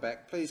right at the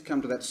back please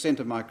come to that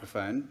centre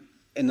microphone?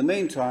 In the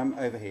meantime,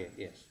 over here,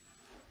 yes.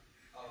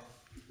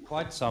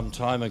 Quite some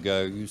time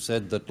ago, you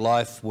said that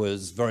life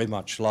was very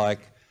much like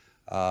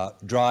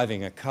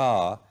driving a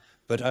car,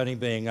 but only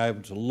being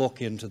able to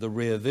look into the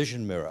rear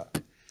vision mirror.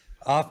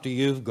 After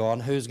you've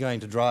gone, who's going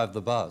to drive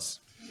the bus?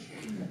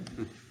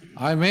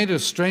 I made a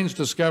strange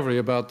discovery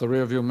about the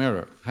rearview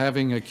mirror,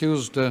 having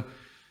accused a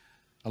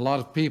lot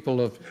of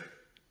people of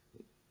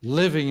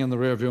living in the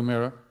rearview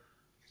mirror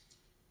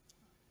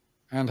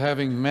and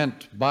having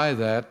meant by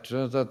that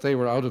that they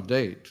were out of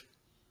date,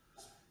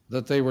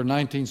 that they were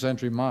 19th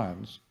century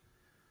minds.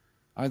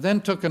 I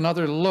then took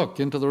another look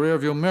into the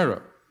rearview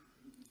mirror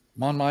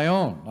on my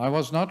own. I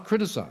was not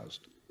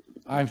criticized.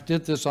 I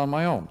did this on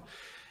my own.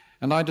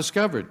 And I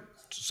discovered,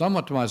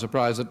 somewhat to my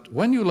surprise, that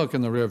when you look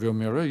in the rearview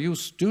mirror, you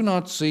do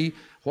not see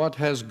what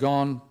has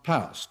gone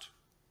past.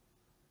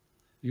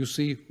 You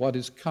see what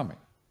is coming.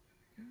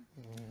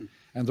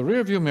 And the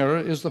rearview mirror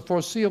is the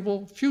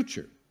foreseeable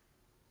future.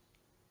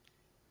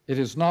 It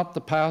is not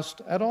the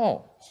past at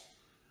all.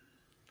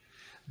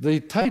 The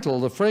title,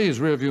 the phrase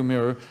rearview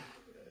mirror,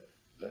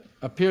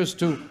 appears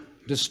to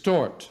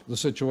distort the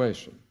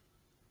situation.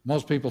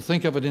 Most people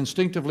think of it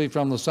instinctively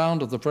from the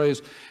sound of the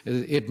phrase,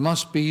 it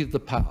must be the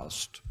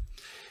past.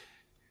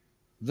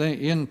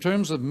 In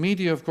terms of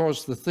media, of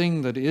course, the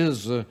thing that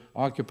is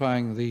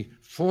occupying the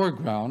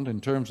foreground in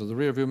terms of the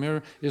rearview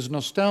mirror is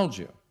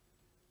nostalgia.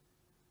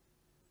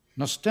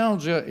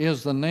 Nostalgia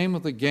is the name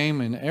of the game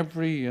in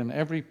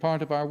every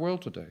part of our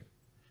world today,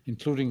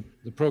 including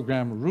the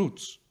program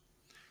Roots.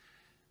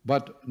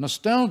 But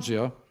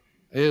nostalgia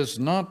is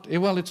not,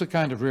 well, it's a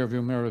kind of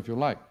rearview mirror if you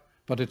like,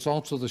 but it's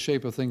also the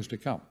shape of things to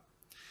come.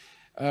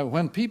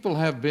 When people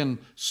have been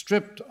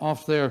stripped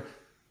of their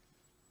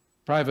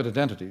private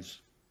identities,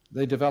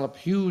 they develop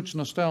huge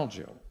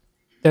nostalgia.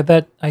 There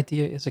that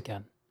idea is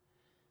again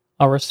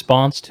a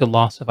response to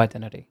loss of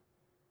identity.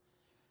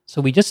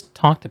 So we just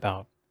talked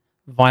about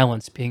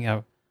violence being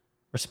a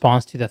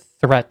response to the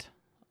threat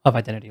of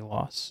identity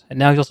loss. And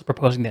now he's also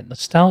proposing that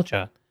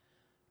nostalgia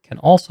can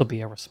also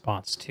be a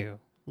response to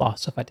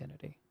loss of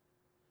identity.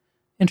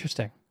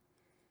 Interesting.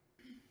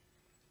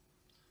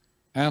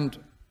 And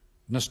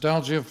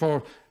nostalgia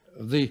for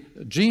the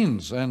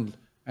jeans and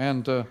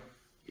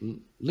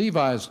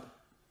Levi's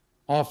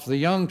of the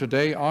young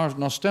today are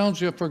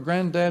nostalgia for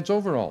granddad's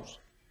overalls.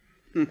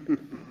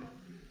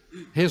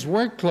 His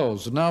work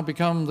clothes have now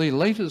become the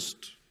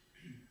latest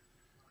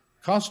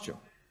costume.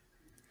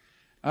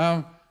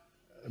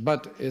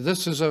 But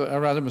this is a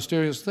rather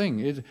mysterious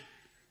thing.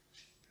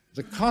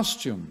 The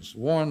costumes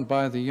worn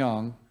by the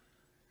young,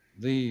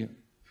 the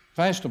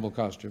fashionable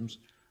costumes,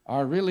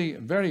 are really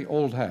very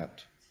old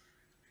hat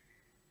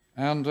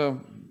and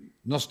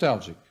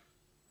nostalgic.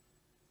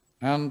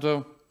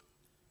 And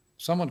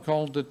someone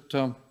called it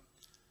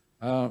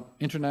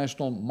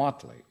international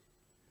motley.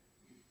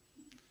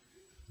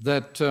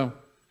 That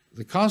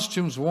the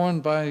costumes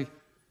worn by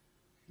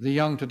the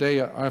young today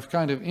are a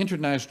kind of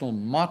international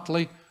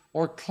motley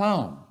or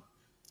clown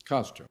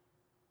costume.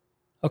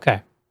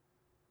 Okay.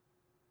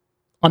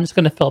 I'm just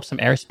going to fill up some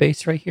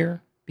airspace right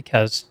here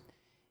because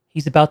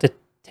he's about to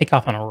take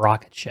off on a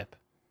rocket ship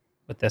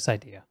with this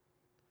idea.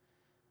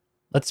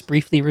 Let's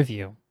briefly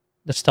review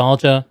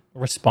nostalgia,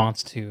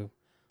 response to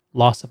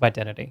loss of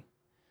identity.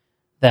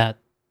 That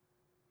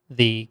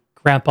the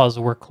grandpa's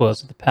work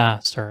clothes of the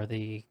past are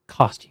the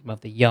costume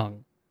of the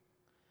young.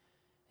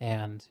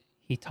 And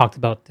he talked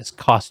about this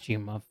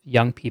costume of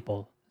young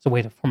people as a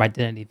way to form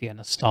identity via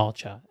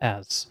nostalgia,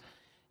 as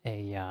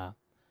a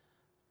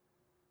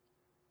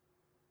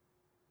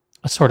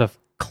sort of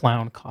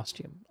clown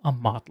costume, a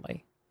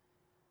motley.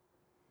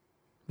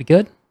 We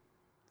good?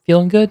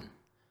 Feeling good?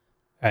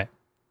 All right.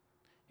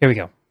 Here we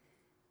go.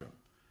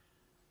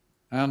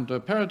 And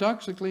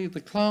paradoxically,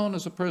 the clown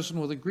is a person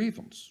with a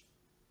grievance.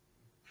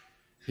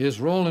 His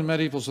role in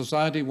medieval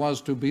society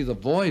was to be the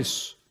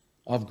voice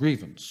of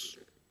grievance.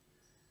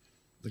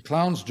 The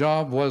clown's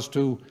job was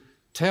to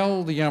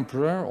tell the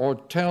emperor or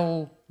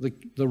tell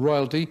the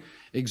royalty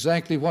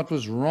exactly what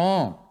was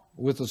wrong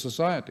with the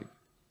society.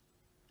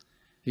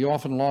 He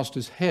often lost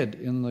his head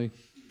in the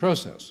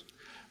process.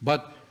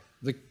 But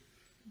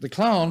the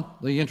clown,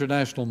 the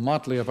international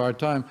motley of our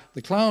time,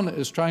 the clown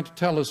is trying to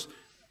tell us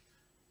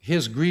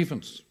his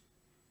grievance.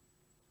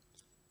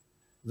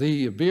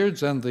 The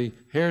beards and the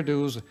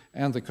hairdos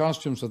and the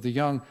costumes of the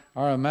young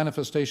are a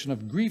manifestation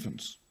of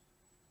grievance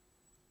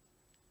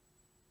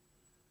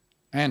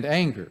and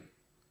anger.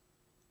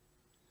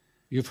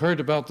 You've heard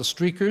about the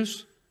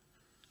streakers,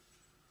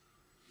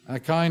 a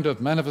kind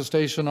of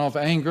manifestation of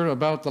anger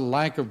about the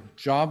lack of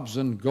jobs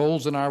and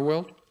goals in our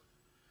world.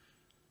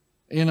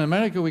 In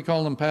America, we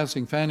call them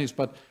passing fannies,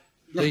 but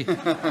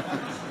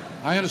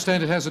I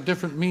understand it has a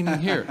different meaning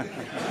here.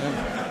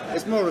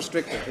 It's more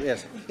restrictive,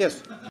 yes.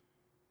 Yes.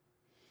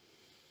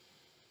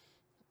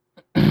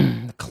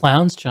 The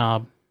clown's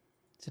job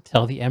is to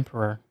tell the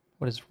emperor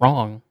what is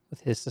wrong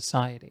with his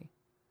society,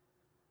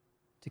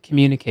 to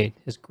communicate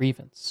his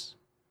grievance.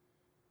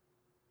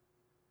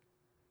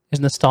 Is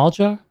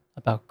nostalgia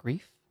about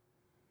grief?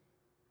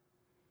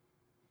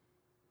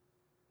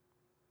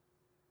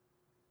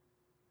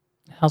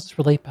 How does this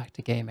relate back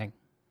to gaming?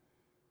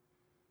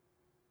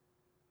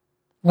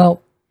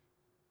 Well,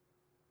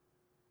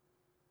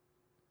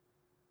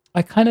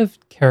 I kind of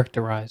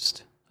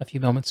characterized a few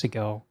moments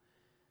ago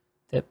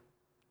that,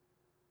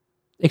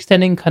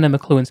 extending kind of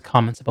McLuhan's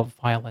comments about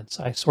violence,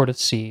 I sort of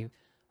see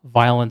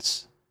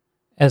violence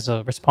as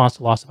a response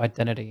to loss of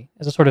identity,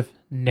 as a sort of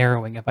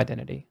narrowing of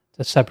identity,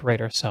 to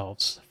separate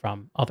ourselves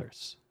from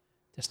others,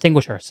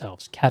 distinguish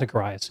ourselves,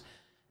 categorize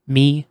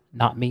me,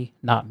 not me,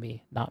 not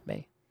me, not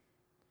me.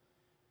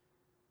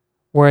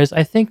 Whereas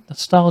I think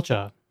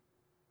nostalgia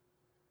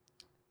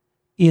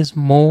is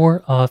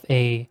more of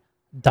a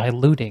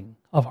diluting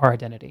of our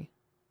identity.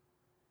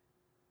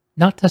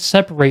 Not to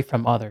separate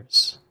from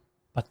others,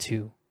 but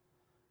to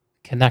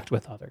connect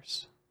with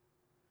others.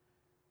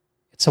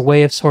 It's a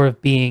way of sort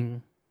of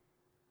being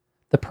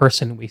the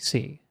person we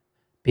see,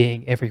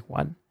 being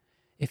everyone.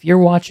 If you're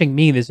watching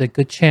me, there's a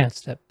good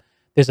chance that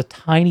there's a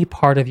tiny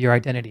part of your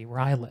identity where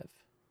I live,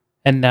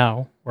 and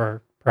now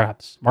where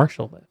perhaps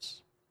Marshall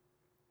lives.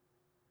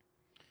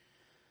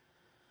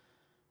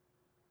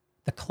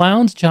 The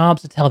clown's job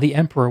is to tell the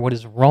emperor what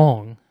is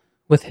wrong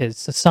with his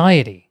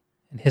society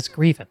and his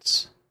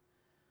grievance.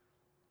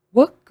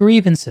 What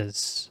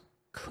grievances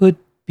could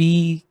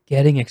be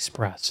getting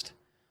expressed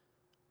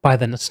by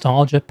the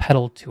nostalgia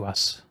peddled to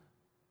us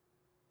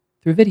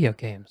through video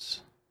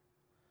games?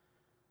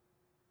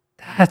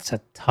 That's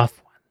a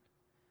tough one.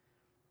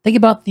 Think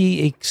about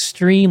the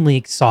extremely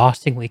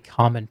exhaustingly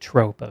common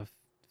trope of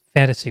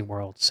fantasy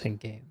worlds in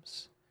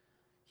games.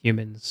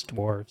 Humans,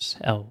 dwarves,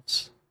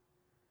 elves.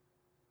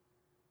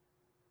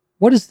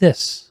 What is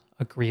this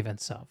a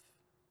grievance of?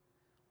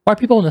 Why are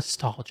people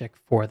nostalgic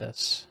for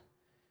this?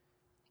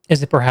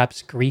 Is it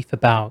perhaps grief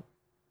about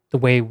the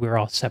way we're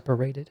all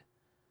separated?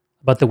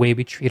 About the way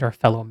we treat our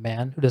fellow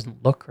man who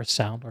doesn't look or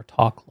sound or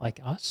talk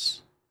like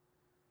us?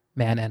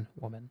 Man and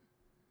woman.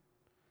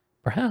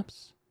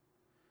 Perhaps.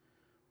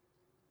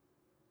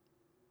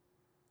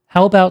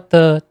 How about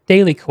the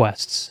daily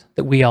quests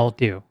that we all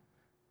do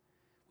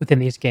within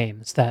these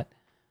games that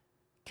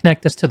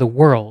connect us to the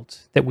world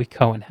that we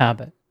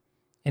co-inhabit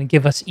and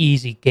give us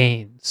easy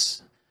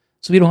gains,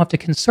 so we don't have to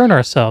concern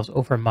ourselves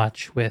over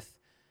much with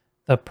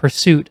the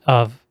pursuit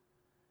of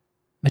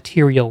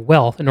material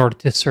wealth in order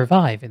to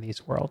survive in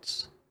these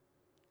worlds.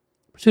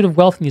 Pursuit of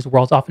wealth in these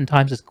worlds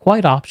oftentimes is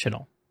quite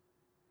optional,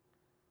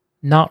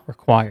 not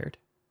required.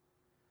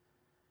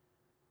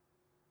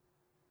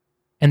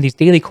 And these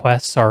daily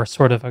quests are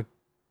sort of a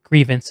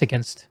grievance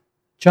against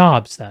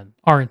jobs then,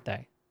 aren't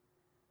they?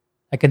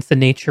 Against the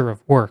nature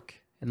of work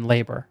and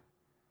labor.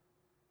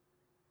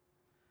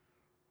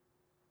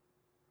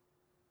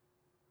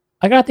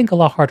 I gotta think a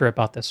lot harder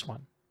about this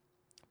one,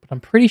 but I'm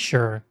pretty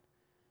sure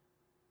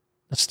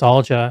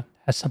nostalgia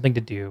has something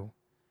to do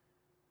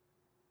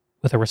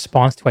with a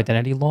response to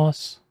identity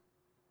loss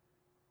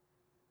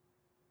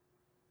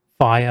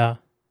via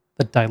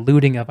the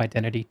diluting of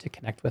identity to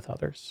connect with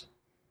others.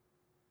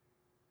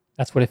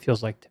 That's what it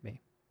feels like to me.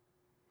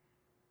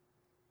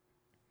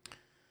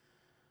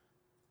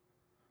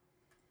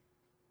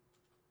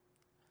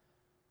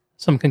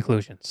 Some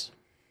conclusions.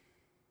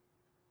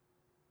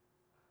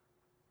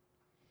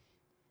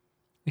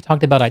 We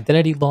talked about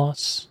identity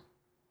loss,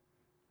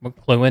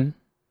 McLuhan,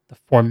 the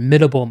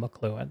formidable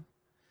McLuhan,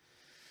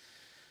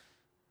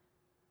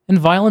 and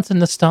violence and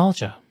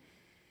nostalgia.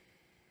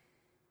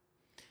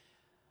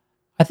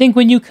 I think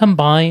when you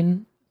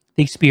combine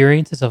the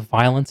experiences of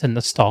violence and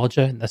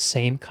nostalgia in the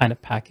same kind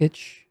of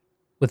package,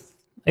 with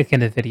like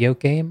in a video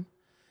game,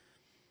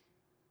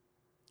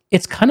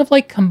 it's kind of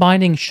like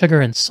combining sugar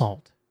and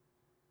salt.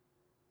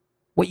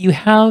 What you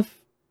have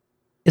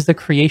is the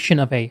creation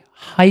of a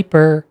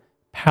hyper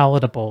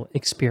palatable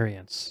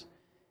experience.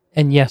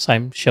 And yes,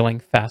 I'm showing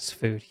fast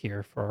food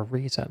here for a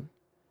reason.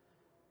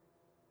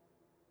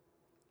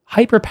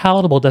 Hyper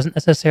palatable doesn't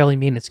necessarily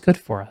mean it's good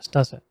for us,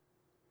 does it?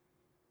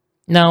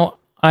 Now,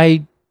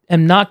 I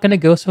am not going to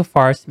go so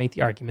far as to make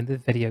the argument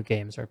that video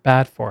games are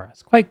bad for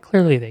us. Quite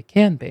clearly they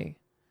can be.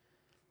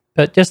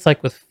 But just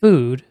like with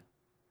food,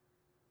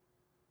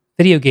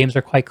 video games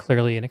are quite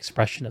clearly an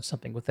expression of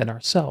something within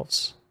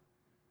ourselves.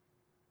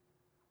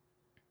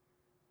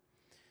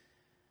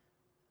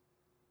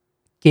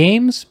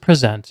 Games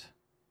present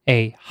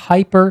a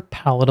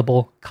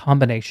hyper-palatable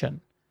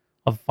combination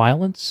of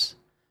violence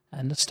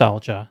and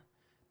nostalgia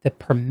that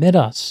permit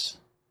us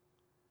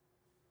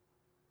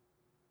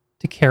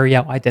to carry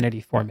out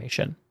identity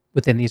formation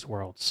within these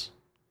worlds.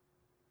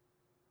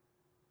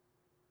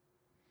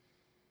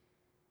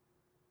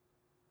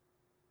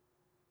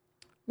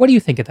 What do you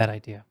think of that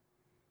idea?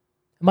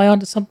 Am I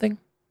onto something?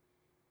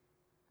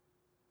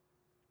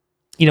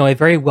 You know, I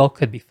very well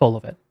could be full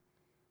of it.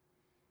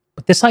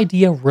 But this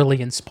idea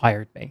really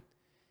inspired me.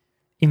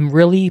 It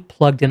really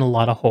plugged in a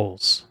lot of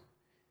holes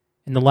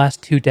in the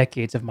last 2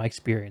 decades of my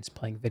experience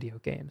playing video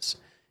games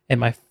and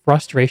my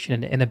frustration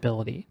and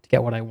inability to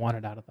get what I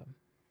wanted out of them.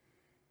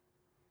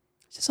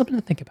 It's just something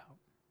to think about.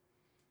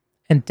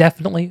 And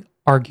definitely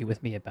argue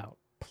with me about,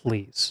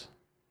 please.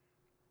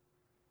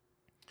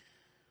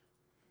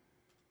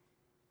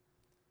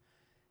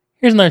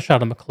 Here's another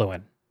shot of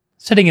McLuhan,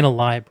 sitting in a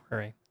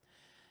library.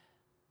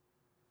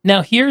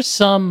 Now, here's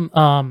some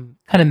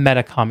kind of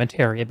meta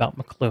commentary about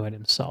McLuhan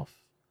himself.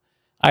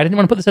 I didn't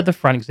want to put this at the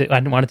front because I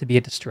didn't want it to be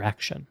a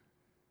distraction.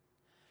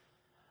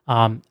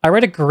 I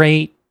read a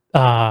great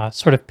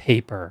sort of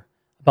paper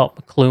about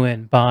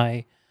McLuhan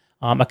by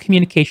a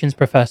communications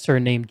professor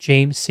named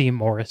James C.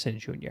 Morrison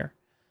Jr.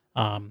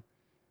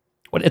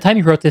 At the time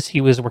he wrote this, he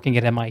was working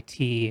at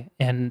MIT,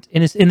 and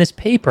in this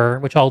paper,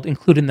 which I'll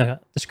include in the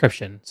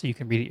description so you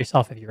can read it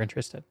yourself if you're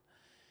interested,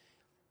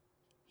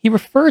 he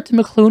referred to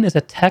McLuhan as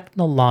a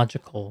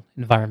technological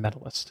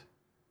environmentalist.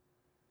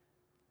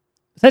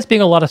 Besides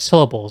being a lot of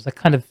syllables, that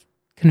kind of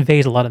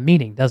conveys a lot of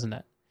meaning, doesn't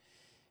it?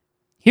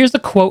 Here's the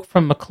quote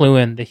from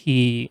McLuhan that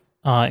he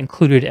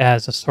included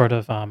as a sort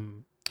of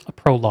a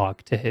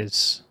prologue to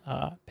his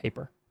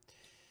paper.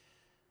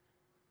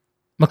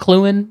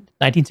 McLuhan,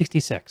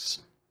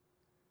 1966.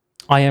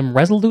 I am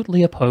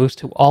resolutely opposed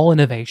to all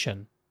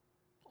innovation,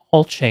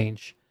 all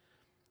change,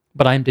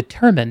 but I am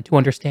determined to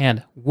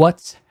understand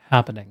what's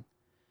happening.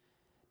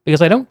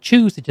 Because I don't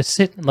choose to just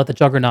sit and let the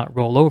juggernaut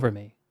roll over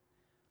me.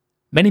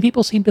 Many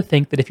people seem to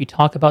think that if you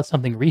talk about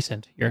something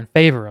recent, you're in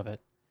favor of it.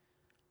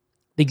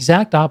 The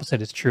exact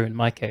opposite is true in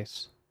my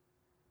case.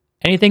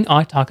 Anything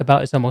I talk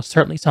about is almost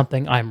certainly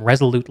something I am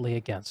resolutely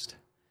against.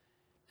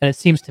 And it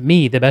seems to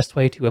me the best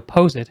way to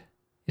oppose it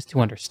is to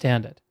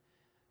understand it.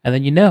 And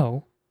then you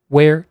know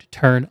where to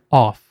turn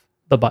off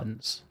the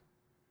buttons.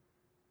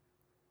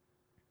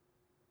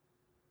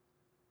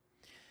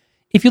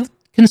 If you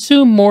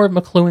consume more of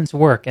McLuhan's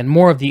work and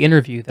more of the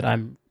interviews that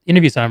I'm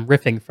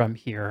riffing from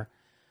here,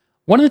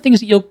 one of the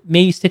things that you'll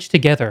maybe stitch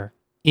together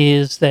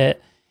is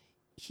that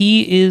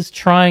he is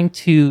trying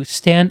to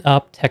stand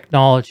up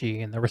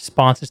technology and the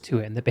responses to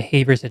it and the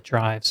behaviors it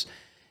drives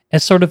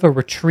as sort of a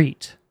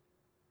retreat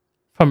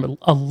from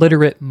a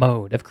literate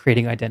mode of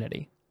creating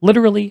identity,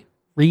 literally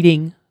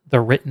reading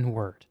the written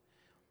word.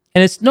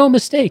 And it's no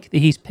mistake that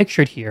he's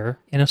pictured here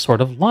in a sort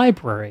of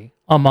library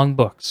among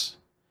books.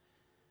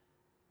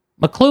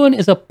 McLuhan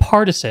is a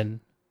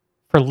partisan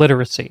for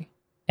literacy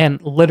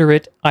and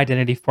literate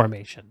identity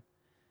formation.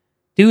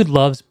 Dude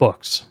loves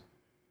books.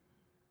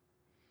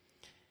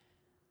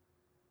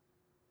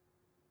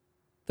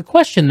 The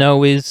question,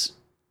 though, is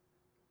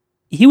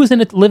he was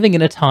living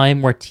in a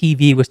time where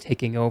TV was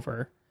taking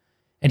over,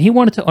 and he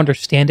wanted to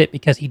understand it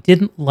because he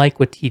didn't like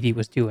what TV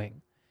was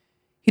doing.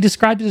 He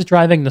described it as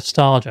driving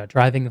nostalgia,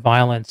 driving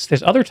violence.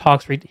 There's other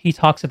talks where he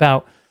talks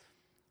about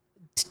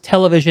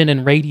television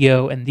and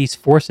radio and these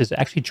forces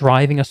actually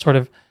driving a sort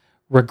of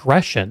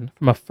regression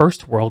from a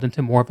first world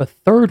into more of a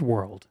third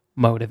world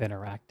mode of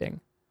interacting.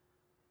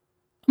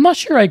 I'm not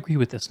sure I agree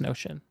with this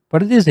notion,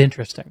 but it is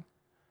interesting.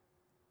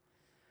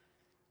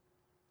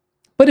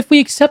 But if we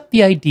accept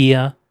the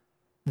idea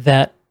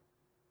that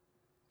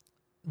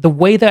the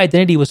way that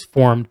identity was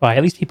formed by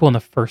at least people in the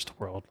first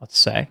world, let's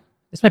say,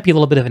 this might be a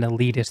little bit of an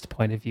elitist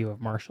point of view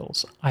of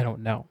Marshall's, I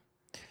don't know.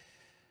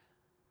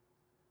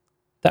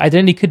 The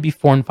identity could be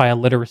formed via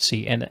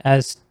literacy, and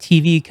as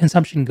TV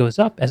consumption goes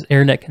up, as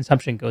internet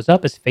consumption goes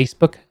up, as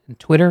Facebook and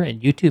Twitter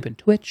and YouTube and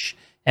Twitch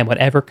and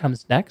whatever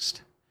comes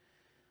next,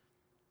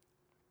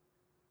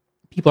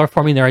 people are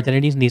forming their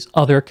identities in these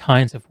other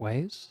kinds of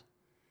ways.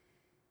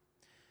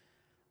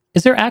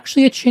 Is there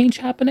actually a change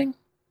happening?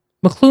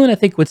 McLuhan, I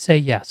think, would say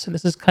yes, and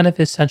this is kind of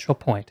his central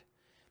point.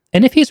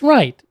 And if he's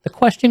right, the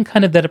question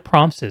kind of that it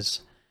prompts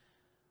is,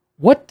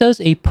 what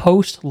does a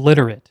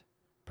post-literate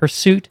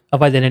pursuit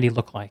of identity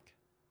look like?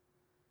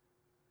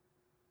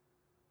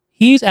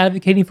 He's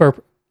advocating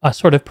for a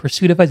sort of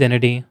pursuit of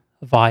identity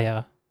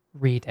via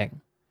reading,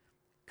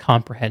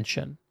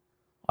 comprehension,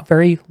 a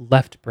very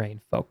left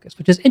brain focus,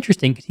 which is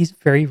interesting because he's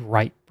a very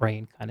right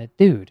brain kind of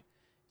dude.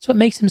 So it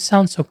makes him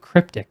sound so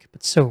cryptic,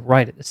 but so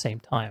right at the same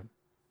time.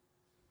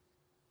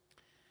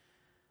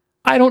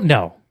 I don't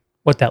know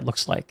what that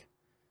looks like,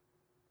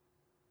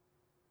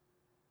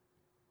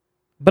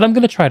 but I'm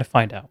going to try to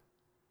find out.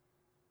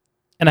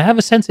 And I have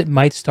a sense it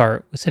might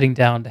start with sitting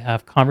down to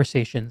have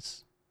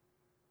conversations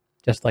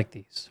just like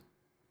these.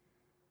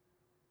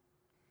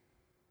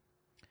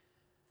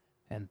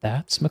 And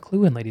that's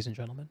McLuhan, ladies and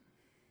gentlemen.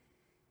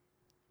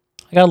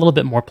 I got a little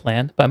bit more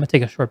planned, but I'm going to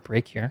take a short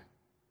break here.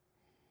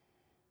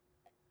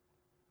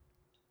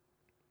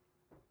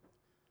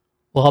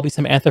 Will all be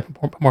some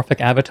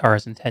anthropomorphic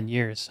avatars in 10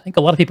 years. I think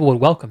a lot of people would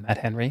welcome that,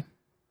 Henry.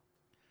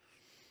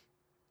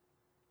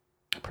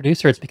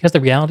 Producer, it's because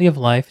the reality of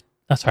life...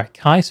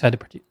 Kai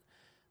said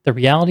the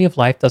reality of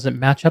life doesn't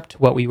match up to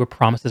what we were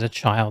promised as a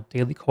child.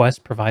 Daily quests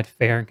provide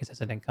fair and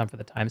consistent income for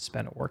the time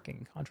spent working,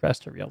 in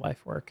contrast to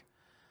real-life work.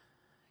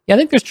 Yeah, I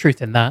think there's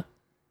truth in that.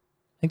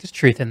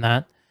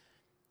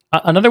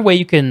 Another way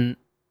you can...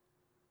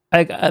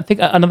 I think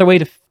another way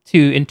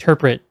to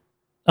interpret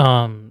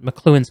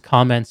McLuhan's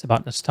comments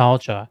about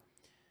nostalgia.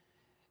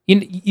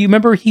 You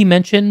remember he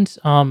mentioned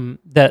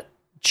that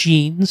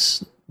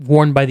jeans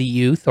worn by the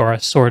youth are a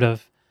sort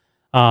of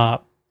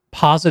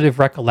positive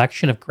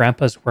recollection of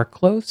Grandpa's work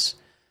clothes.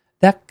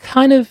 That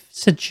kind of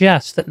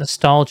suggests that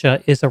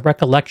nostalgia is a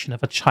recollection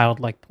of a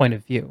childlike point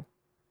of view.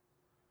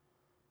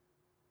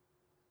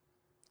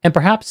 And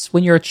perhaps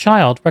when you're a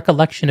child,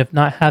 recollection of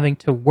not having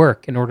to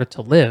work in order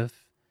to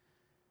live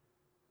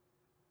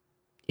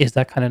is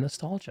that kind of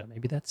nostalgia.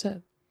 Maybe that's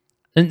it.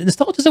 And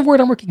nostalgia is a word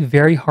I'm working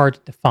very hard to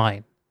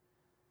define.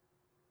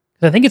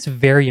 Because I think it's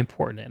very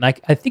important. And I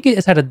think it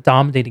has had a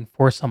dominating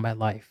force on my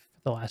life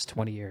for the last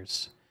 20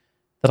 years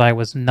that I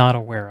was not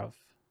aware of.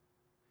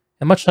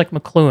 And much like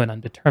McLuhan, I'm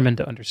determined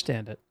to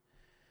understand it.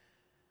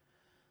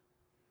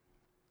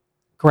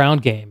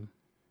 Ground game.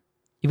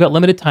 You've got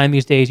limited time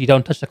these days. You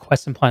don't touch the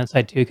quest in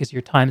PlanetSide 2 because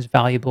your time is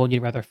valuable and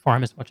you'd rather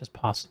farm as much as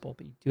possible.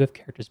 But you do have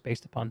characters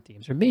based upon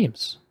themes or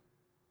memes.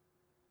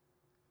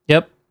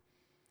 Yep.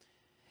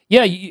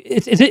 Yeah,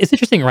 it's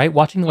interesting, right?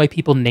 Watching the way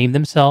people name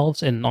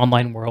themselves in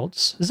online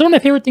worlds. This is one of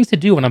my favorite things to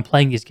do when I'm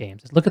playing these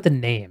games, is look at the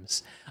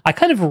names. I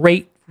kind of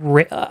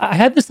I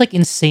had this like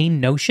insane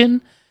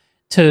notion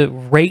to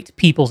rate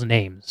people's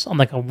names on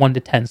like a 1 to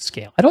 10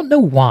 scale. I don't know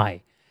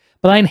why,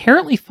 but I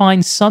inherently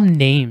find some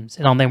names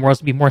in online worlds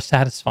to be more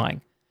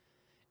satisfying.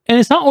 And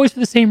it's not always for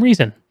the same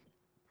reason.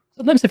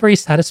 Sometimes a very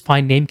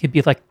satisfying name could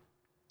be like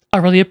a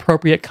really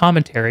appropriate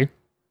commentary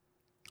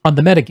on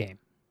the metagame.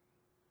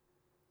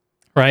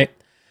 Right?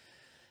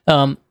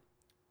 One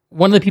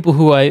of the people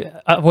who I've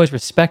always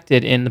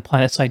respected in the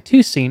PlanetSide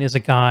 2 scene is a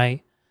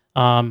guy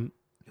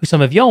who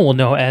some of y'all will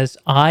know as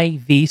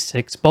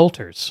IV6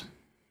 Bolters.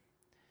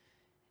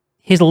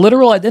 His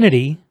literal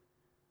identity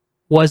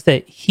was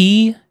that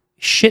he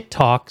shit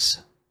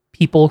talks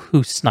people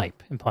who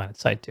snipe in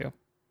PlanetSide 2.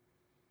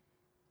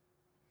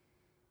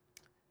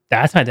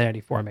 That's an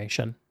identity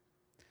formation.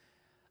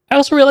 I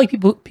also really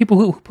like people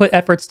who put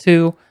efforts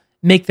to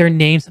make their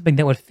name something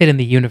that would fit in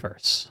the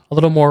universe. A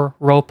little more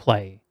role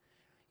play.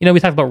 You know, we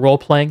talked about role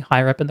playing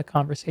higher up in the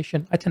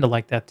conversation. I tend to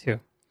like that too.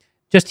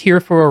 Just here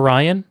for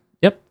Orion.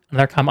 Yep,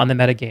 another comment on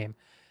the metagame.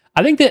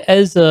 I think that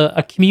as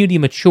a community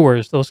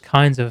matures, those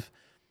kinds of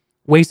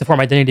ways to form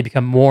identity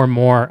become more and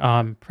more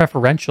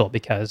preferential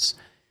because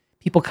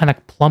people kind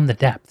of plumb the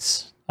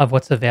depths of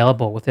what's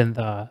available within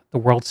the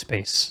world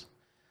space.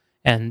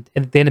 And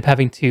they end up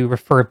having to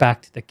refer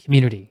back to the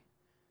community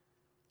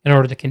in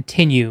order to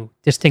continue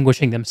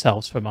distinguishing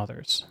themselves from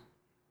others.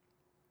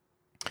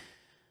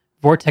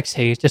 Vortex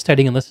Hayes, just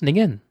studying and listening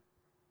in.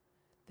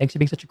 Thanks for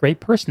being such a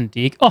great person,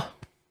 Deeg. Oh,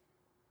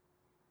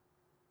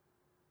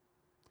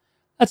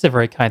 that's a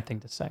very kind thing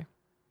to say.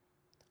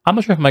 I'm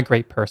not sure if I'm a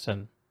great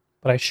person,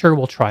 but I sure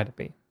will try to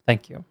be.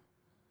 Thank you.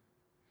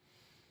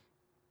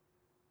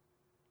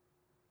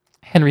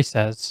 Henry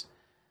says,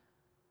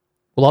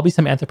 will all be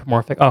some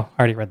anthropomorphic... Oh, I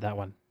already read that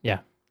one. Yeah.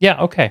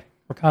 Yeah, okay.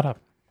 We're caught up.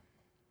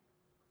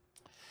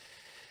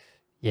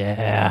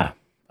 Yeah.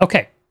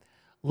 Okay.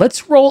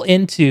 Let's roll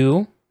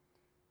into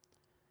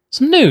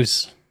some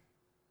news.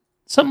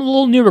 Something a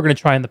little new we're going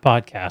to try in the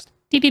podcast.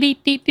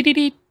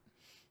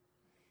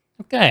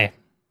 Okay.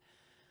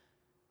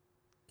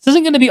 This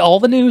isn't going to be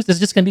all the news. This is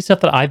just going to be stuff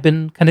that I've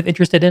been kind of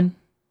interested in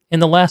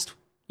the last,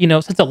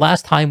 since the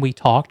last time we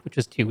talked, which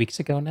was 2 weeks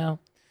ago now.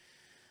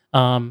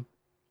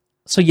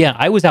 So yeah,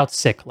 I was out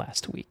sick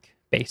last week,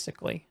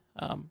 basically.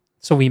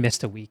 So we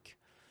missed a week.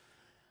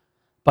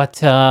 But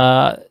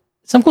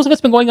some cool stuff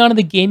that's been going on in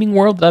the gaming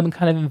world that I've been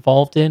kind of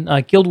involved in.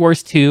 Guild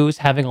Wars 2 is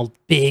having a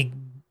big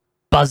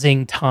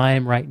buzzing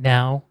time right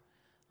now,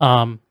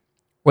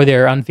 where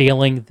they're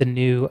unveiling the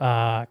new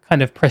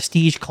kind of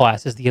prestige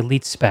classes, the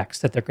elite specs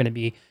that they're going to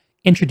be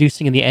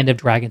introducing in the End of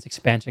Dragons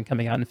expansion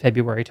coming out in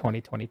February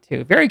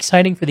 2022. Very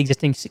exciting for the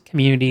existing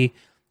community,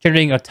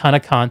 generating a ton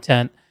of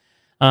content.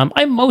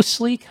 I'm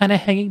mostly kind of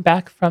hanging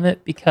back from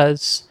it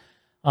because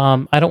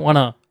I don't want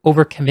to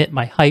overcommit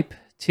my hype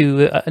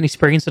to an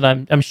experience that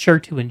I'm sure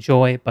to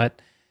enjoy,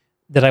 but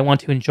that I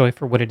want to enjoy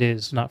for what it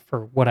is, not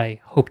for what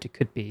I hoped it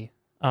could be.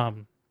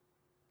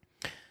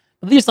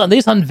 They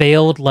just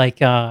unveiled like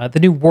the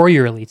new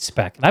Warrior Elite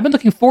spec, and I've been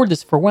looking forward to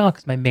this for a while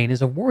because my main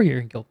is a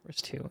Warrior in Guild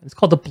Wars 2. It's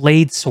called the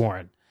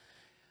Bladesworn,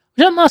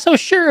 which I'm not so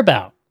sure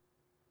about.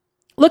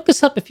 Look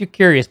this up if you're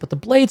curious, but the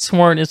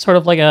Bladesworn is sort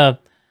of like a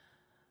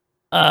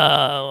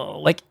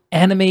like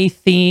anime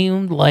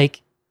themed,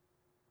 like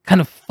kind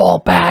of fall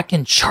back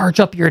and charge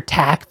up your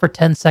attack for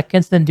 10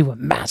 seconds, then do a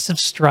massive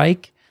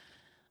strike.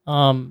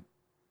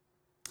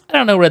 I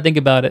don't know what I think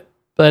about it,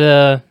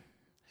 but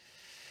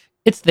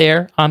it's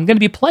there. I'm going to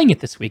be playing it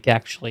this week,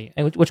 actually,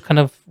 which kind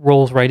of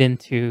rolls right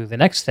into the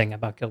next thing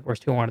about Guild Wars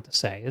 2 I wanted to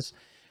say is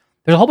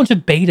there's a whole bunch of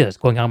betas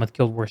going on with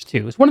Guild Wars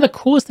 2. It's one of the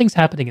coolest things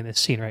happening in this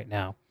scene right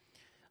now.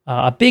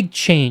 A big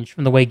change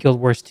from the way Guild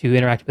Wars 2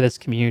 interacted with its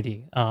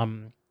community,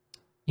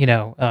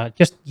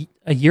 just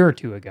a year or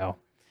two ago.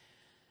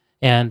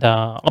 And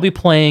I'll be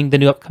playing the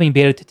new upcoming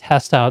beta to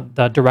test out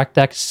the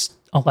DirectX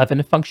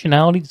 11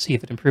 functionality to see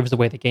if it improves the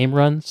way the game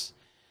runs.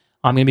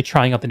 I'm going to be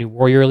trying out the new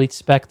Warrior Elite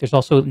spec. There's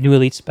also new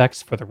Elite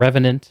specs for the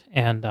Revenant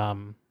and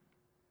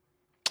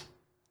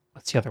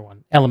what's the other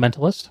one?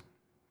 Elementalist.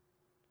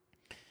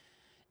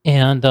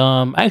 And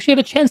I actually had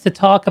a chance to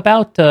talk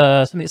about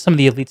some of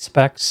the Elite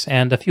specs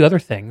and a few other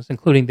things,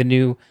 including the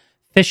new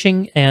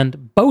fishing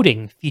and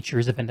boating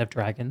features of End of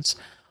Dragons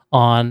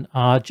on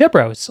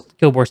Jebro's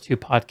Guild Wars 2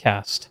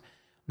 podcast.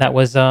 That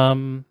was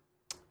came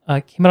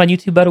out on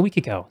YouTube about a week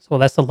ago. So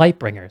that's the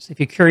Lightbringers. If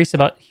you're curious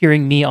about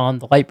hearing me on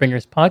the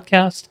Lightbringers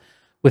podcast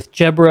with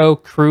Jebro,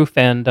 Kroof,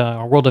 and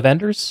World of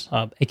Enders,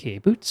 aka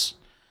Boots,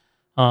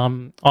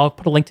 I'll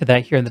put a link to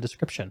that here in the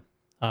description.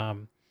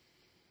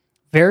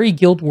 Very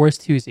Guild Wars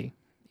 2-y,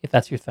 if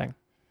that's your thing.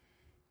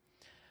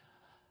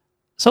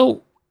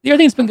 So the other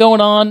thing that's been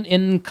going on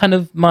in kind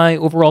of my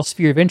overall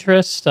sphere of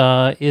interest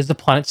is the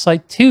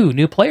PlanetSide 2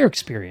 new player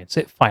experience.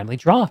 It finally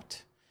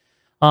dropped.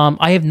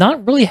 I have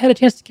not really had a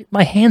chance to get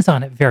my hands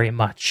on it very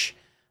much.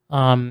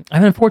 I'm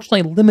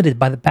unfortunately limited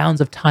by the bounds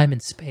of time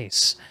and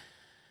space,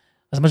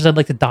 as much as I'd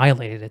like to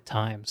dilate it at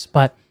times.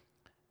 But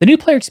the new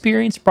player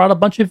experience brought a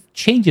bunch of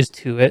changes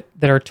to it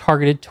that are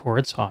targeted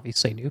towards,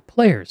 obviously, new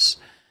players.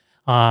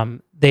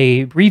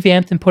 They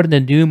revamped and put in a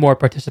new, more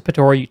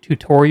participatory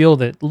tutorial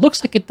that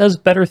looks like it does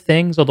better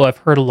things, although I've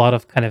heard a lot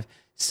of kind of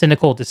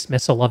cynical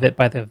dismissal of it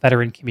by the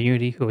veteran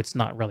community who it's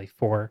not really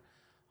for.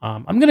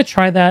 I'm going to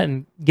try that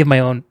and give my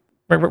own,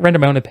 render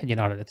my own opinion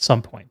on it at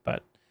some point,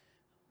 but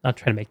not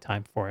trying to make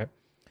time for it.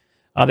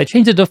 They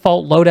changed the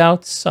default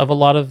loadouts of a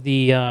lot of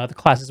the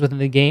classes within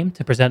the game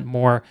to present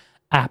more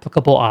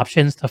applicable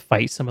options to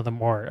fight some of the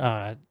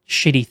more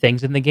shitty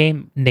things in the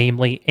game,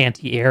 namely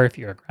anti-air if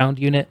you're a ground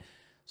unit.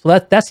 So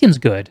that seems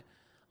good.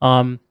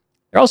 There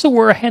also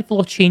were a handful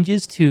of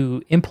changes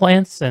to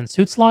implants and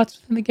suit slots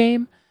in the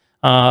game.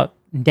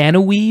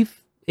 Nanoweave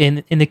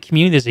in the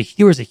community,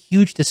 there was a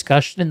huge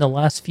discussion in the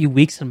last few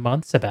weeks and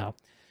months about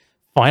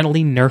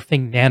finally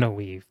nerfing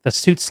Nanoweave, the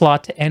suit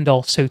slot to end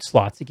all suit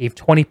slots. It gave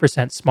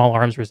 20% small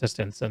arms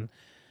resistance and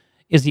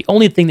is the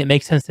only thing that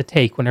makes sense to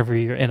take whenever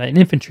you're in an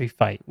infantry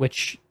fight,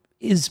 which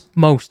is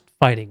most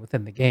fighting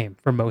within the game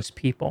for most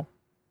people.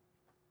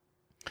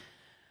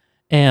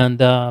 And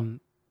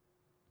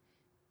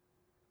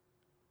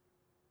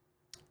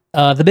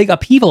the big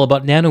upheaval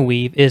about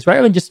Nanoweave is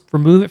rather than just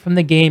remove it from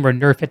the game or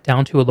nerf it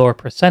down to a lower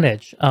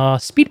percentage,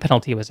 speed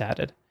penalty was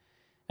added.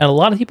 And a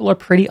lot of people are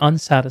pretty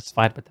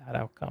unsatisfied with that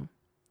outcome.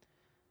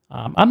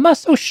 I'm not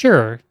so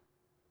sure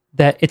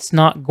that it's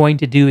not going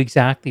to do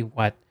exactly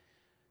what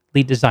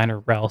lead designer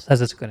Rel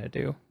says it's going to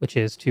do, which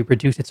is to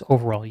reduce its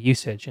overall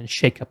usage and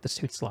shake up the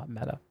suit slot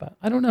meta. But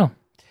I don't know.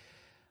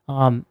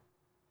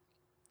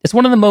 It's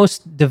one of the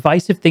most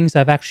divisive things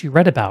I've actually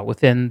read about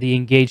within the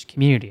engaged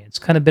community. It's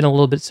kind of been a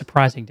little bit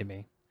surprising to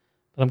me,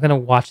 but I'm going to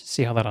watch to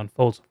see how that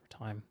unfolds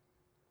over time.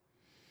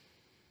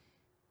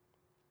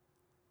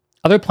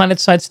 Other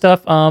PlanetSide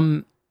stuff.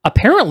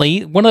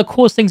 Apparently, one of the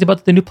coolest things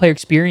about the new player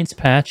experience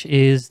patch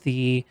is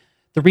the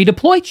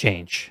redeploy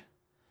change.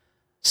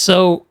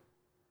 So,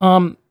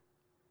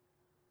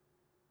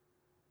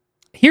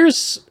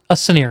 here's a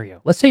scenario.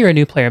 Let's say you're a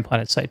new player in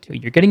PlanetSide 2.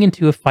 You're getting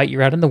into a fight.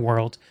 You're out in the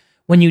world.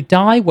 When you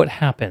die, what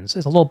happens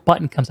is a little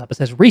button comes up. It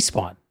says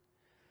respawn.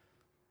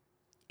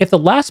 If the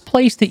last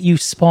place that you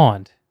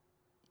spawned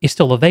is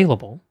still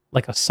available,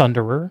 like a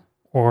Sunderer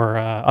or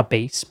a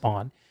base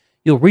spawn,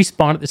 you'll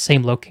respawn at the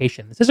same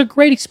location. This is a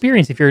great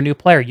experience if you're a new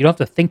player. You don't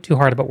have to think too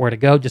hard about where to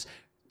go. Just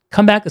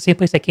come back the same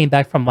place I came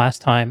back from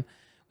last time,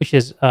 which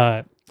is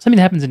something that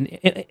happens in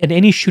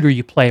any shooter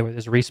you play where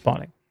there's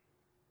respawning.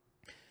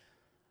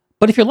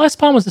 But if your last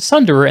spawn was the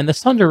Sunderer and the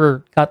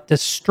Sunderer got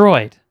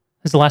destroyed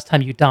as the last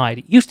time you died,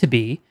 it used to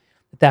be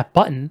that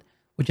button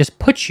would just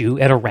put you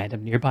at a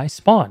random nearby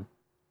spawn.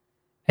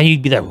 And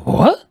you'd be like,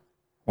 what?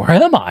 Where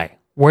am I?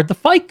 Where'd the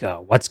fight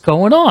go? What's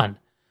going on?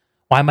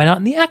 Why am I not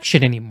in the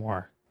action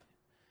anymore?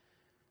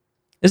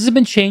 This has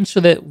been changed so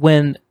that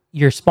when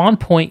your spawn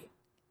point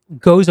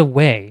goes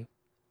away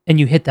and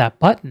you hit that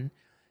button,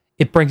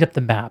 it brings up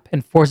the map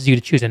and forces you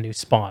to choose a new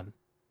spawn.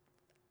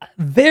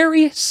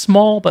 Very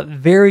small, but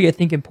very, I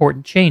think,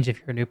 important change if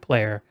you're a new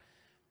player.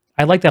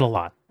 I like that a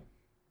lot.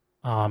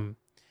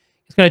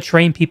 It's going to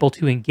train people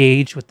to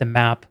engage with the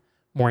map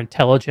more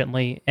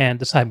intelligently and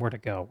decide where to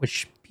go,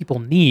 which people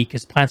need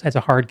because PlanetSide's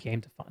a hard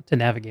game to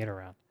navigate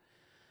around.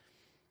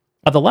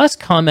 The last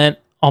comment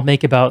I'll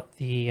make about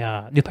the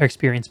new player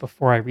experience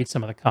before I read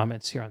some of the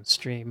comments here on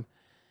stream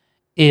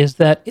is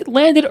that it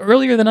landed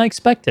earlier than I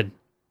expected.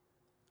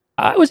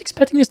 I was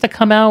expecting this to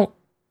come out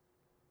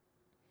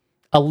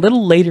a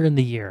little later in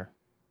the year,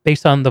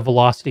 based on the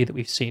velocity that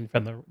we've seen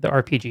from the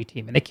RPG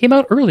team. And it came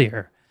out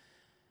earlier,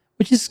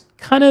 which is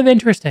kind of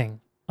interesting.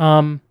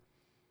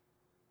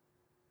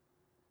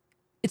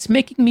 It's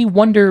making me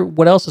wonder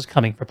what else is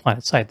coming for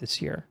PlanetSide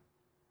this year.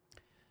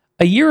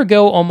 A year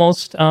ago,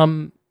 almost,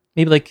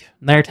 maybe like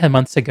 9 or 10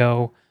 months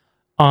ago,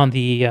 on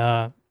the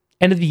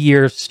end of the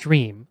year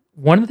stream,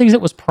 one of the things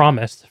that was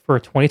promised for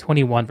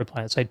 2021 for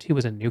PlanetSide 2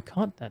 was a new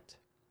continent.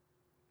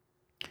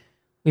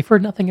 We've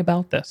heard nothing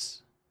about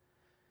this.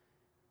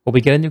 Will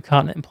we get a new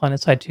continent in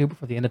PlanetSide 2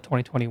 before the end of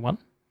 2021?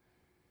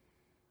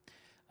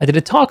 I did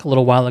a talk a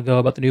little while ago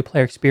about the new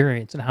player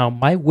experience and how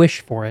my wish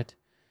for it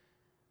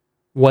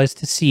was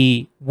to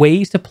see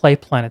ways to play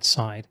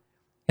PlanetSide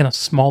in a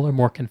smaller,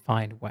 more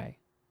confined way.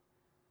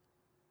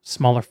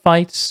 Smaller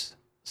fights,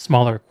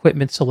 smaller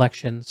equipment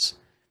selections,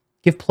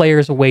 give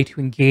players a way to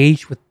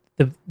engage with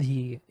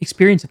the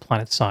experience of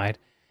PlanetSide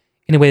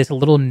in a way that's a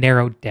little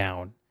narrowed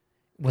down,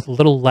 with a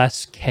little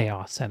less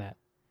chaos in it.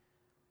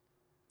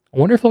 I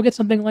wonder if we'll get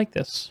something like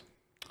this.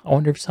 I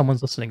wonder if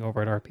someone's listening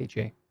over at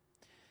RPG.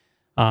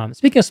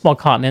 Speaking of small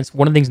continents,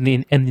 one of the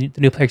things in the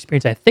new player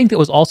experience I think that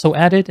was also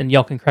added, and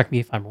y'all can correct me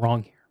if I'm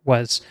wrong here,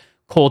 was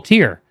Cold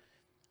Tier.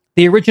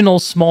 The original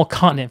small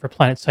continent for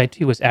PlanetSide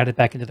 2 was added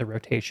back into the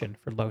rotation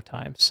for low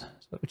times,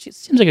 which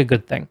seems like a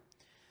good thing.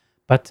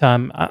 But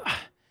I'll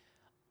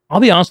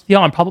be honest with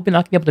y'all, I'm probably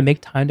not going to be able to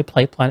make time to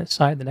play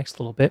PlanetSide the next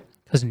little bit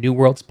because New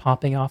World's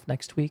popping off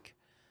next week.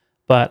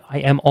 But I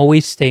am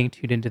always staying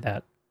tuned into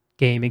that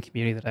gaming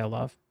community that I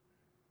love.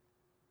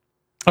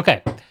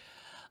 Okay.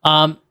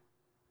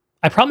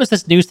 I promised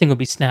this news thing would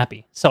be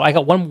snappy, so I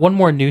got one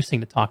more news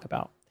thing to talk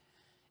about,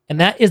 and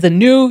that is the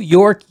New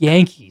York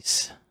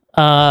Yankees.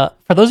 For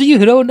those of you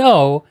who don't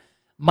know,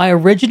 my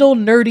original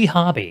nerdy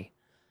hobby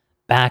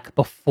back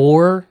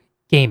before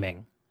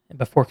gaming and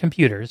before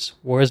computers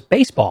was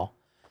baseball,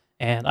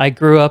 and I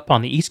grew up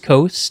on the East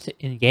Coast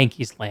in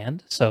Yankees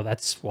land, so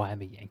that's why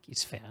I'm a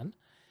Yankees fan.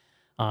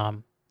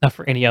 Not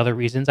for any other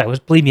reasons.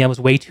 Believe me, I was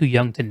way too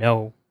young to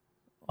know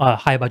a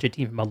high budget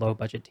team from a low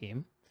budget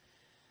team.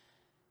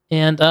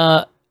 And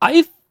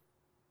I've,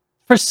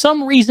 for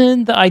some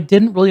reason that I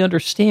didn't really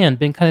understand,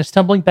 been kind of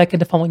stumbling back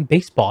into following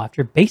baseball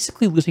after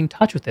basically losing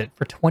touch with it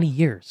for 20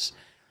 years.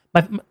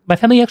 My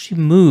family actually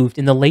moved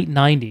in the late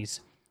 90s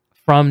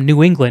from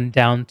New England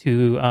down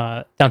to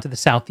the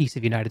southeast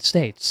of the United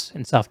States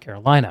in South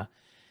Carolina.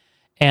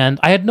 And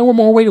I had no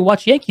more way to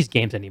watch Yankees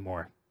games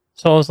anymore.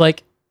 So I was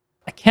like,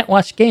 I can't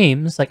watch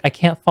games, like I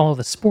can't follow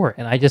the sport.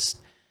 And I just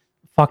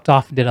fucked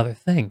off and did other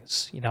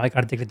things. I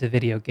got addicted to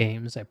video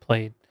games. I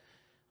played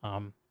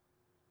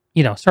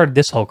started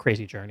this whole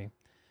crazy journey.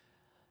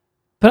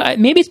 But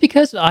maybe it's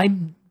because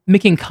I'm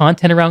making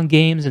content around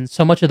games, and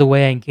so much of the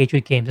way I engage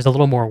with games is a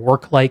little more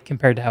work-like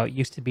compared to how it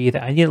used to be,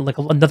 that I need like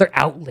another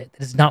outlet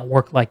that is not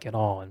work-like at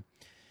all. And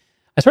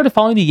I started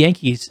following the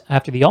Yankees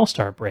after the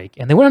All-Star break,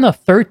 and they went on a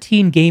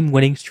 13-game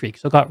winning streak,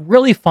 so it got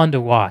really fun to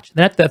watch.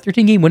 Then after that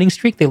 13-game winning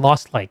streak, they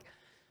lost like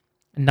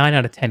 9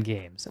 out of 10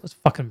 games. It was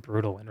fucking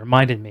brutal and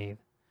reminded me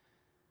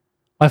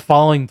why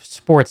following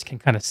sports can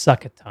kind of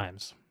suck at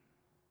times.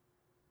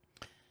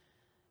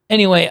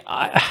 Anyway,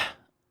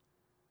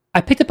 I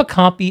picked up a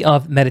copy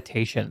of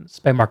Meditations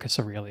by Marcus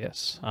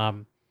Aurelius.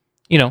 The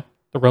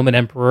Roman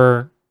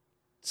emperor,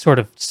 sort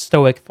of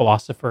stoic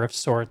philosopher of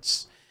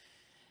sorts.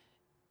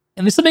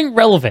 And there's something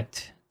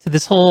relevant to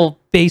this whole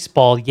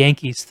baseball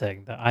Yankees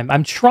thing that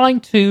I'm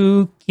trying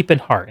to keep in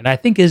heart, and I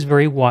think is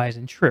very wise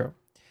and true.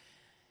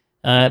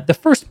 The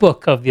first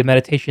book of the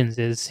Meditations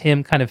is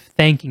him kind of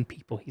thanking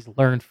people he's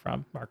learned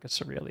from,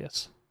 Marcus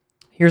Aurelius.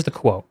 Here's the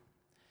quote.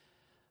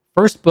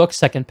 First book,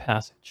 second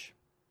passage.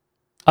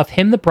 Of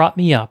him that brought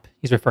me up,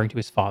 he's referring to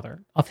his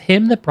father, of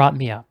him that brought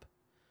me up,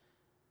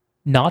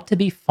 not to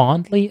be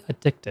fondly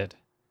addicted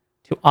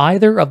to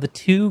either of the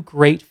two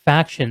great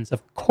factions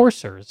of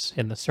coursers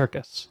in the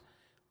circus,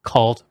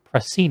 called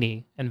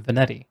Prasini and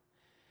Venetti,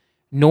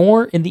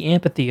 nor in the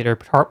amphitheater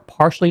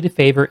partially to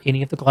favor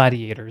any of the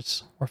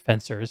gladiators or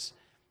fencers,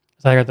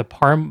 as either the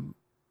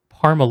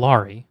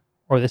Parmulari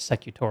or the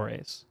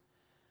Secutores.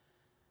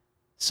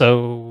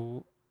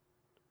 So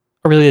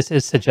Aurelius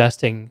is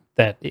suggesting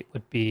that it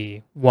would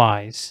be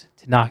wise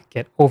to not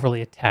get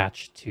overly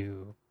attached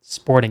to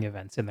sporting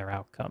events and their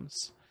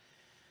outcomes.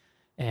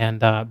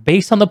 And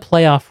based on the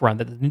playoff run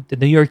that the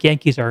New York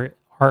Yankees are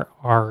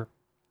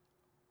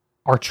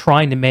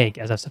trying to make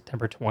as of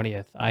September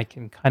 20th, I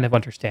can kind of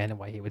understand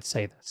why he would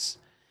say this.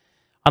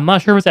 I'm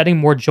not sure if it's adding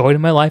more joy to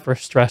my life or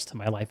stress to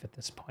my life at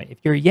this point. If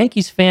you're a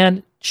Yankees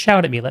fan,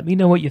 shout at me. Let me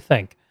know what you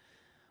think.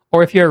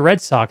 Or if you're a Red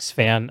Sox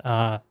fan,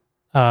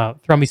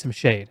 throw me some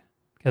shade.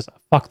 Because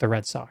fuck the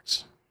Red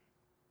Sox.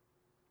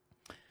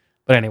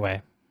 But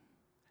anyway,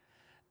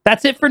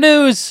 that's it for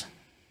news.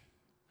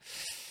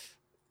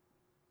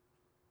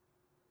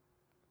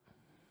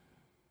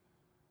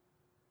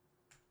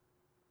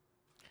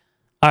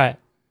 All right.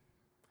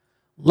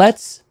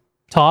 Let's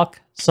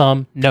talk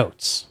some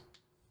notes.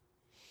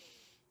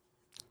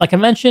 Like I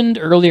mentioned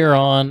earlier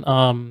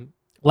on,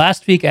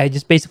 last week I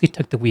just basically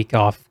took the week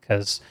off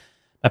because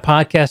my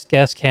podcast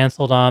guest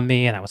canceled on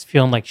me, and I was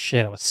feeling like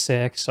shit. I was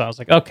sick, so I was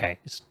like, okay,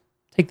 just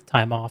take the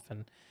time off.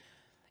 And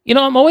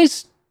I'm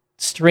always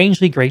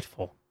strangely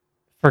grateful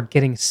for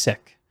getting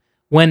sick,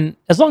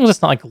 as long as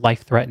it's not like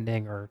life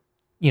threatening or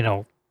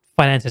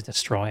finances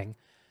destroying,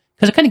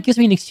 because it kind of gives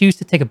me an excuse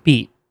to take a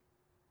beat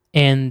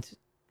and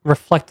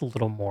reflect a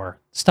little more.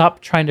 Stop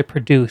trying to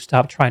produce,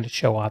 stop trying to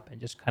show up, and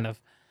just kind of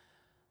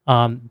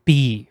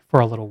be for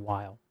a little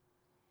while.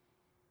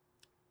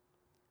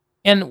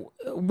 And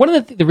one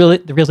of the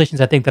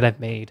realizations I think that I've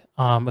made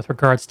with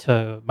regards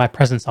to my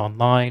presence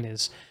online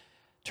is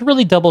to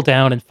really double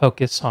down and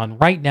focus on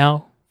right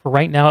now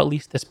at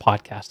least, this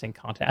podcasting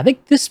content. I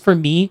think this, for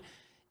me,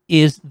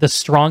 is the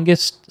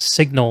strongest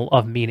signal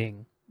of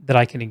meaning that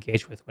I can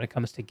engage with when it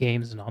comes to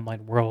games and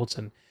online worlds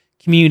and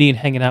community and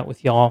hanging out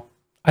with y'all.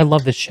 I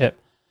love this shit.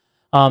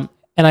 And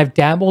I've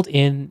dabbled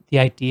in the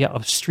idea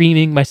of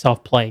streaming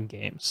myself playing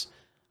games.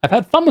 I've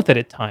had fun with it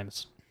at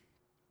times.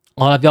 A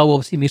lot of y'all will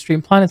have seen me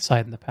stream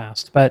PlanetSide in the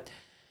past, but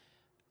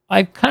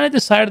I've kind of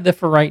decided that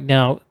for right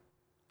now,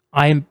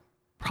 I'm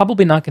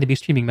probably not going to be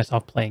streaming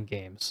myself playing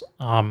games.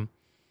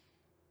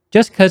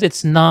 Just because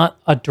it's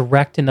not a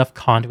direct enough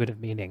conduit of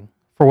meaning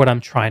for what I'm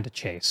trying to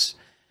chase.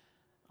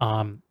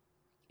 In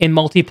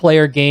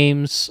multiplayer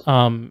games,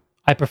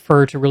 I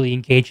prefer to really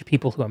engage with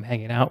people who I'm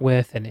hanging out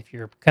with, and if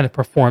you're kind of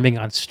performing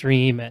on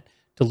stream, it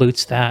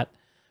dilutes that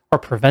or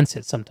prevents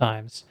it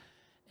sometimes.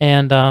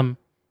 And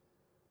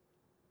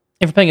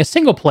if you're playing a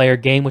single player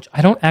game, which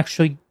I can't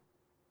actually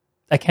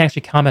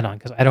comment on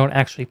because I don't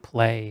actually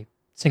play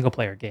single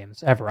player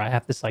games ever. I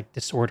have this like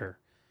disorder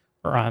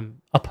where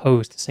I'm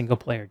opposed to single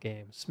player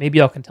games. Maybe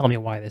y'all can tell me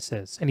why this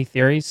is. Any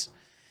theories?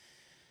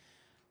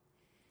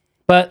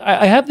 But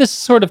I have this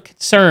sort of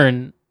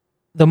concern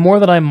the more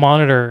that I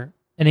monitor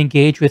and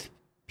engage with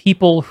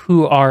people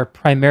who are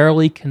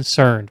primarily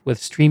concerned with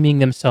streaming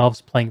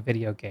themselves playing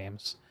video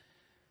games,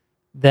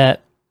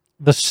 that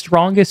the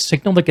strongest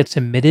signal that gets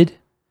emitted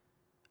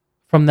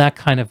from that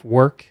kind of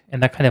work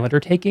and that kind of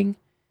undertaking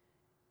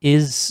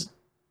is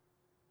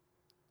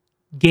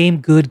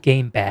game good,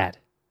 game bad.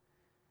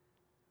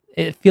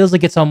 It feels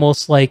like it's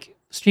almost like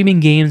streaming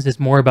games is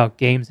more about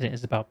games than it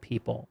is about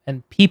people.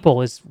 And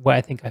people is what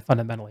I think I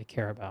fundamentally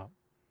care about.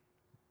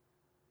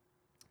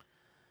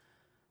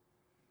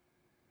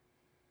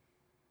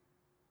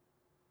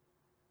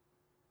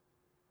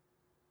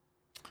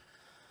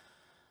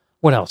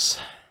 What else?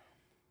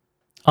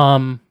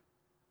 Because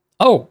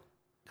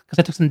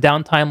I took some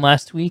downtime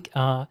last week,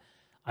 I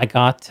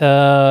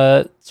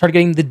started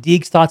getting the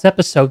Deeg's Thoughts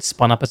episode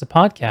spun up as a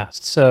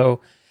podcast.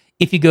 So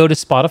if you go to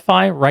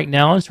Spotify right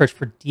now and search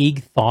for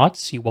Deeg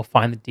Thoughts, you will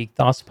find the Deeg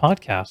Thoughts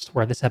podcast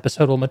where this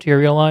episode will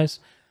materialize.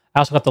 I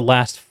also got the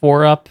last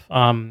 4 up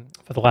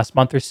for the last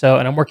month or so,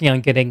 and I'm working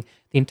on getting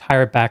the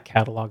entire back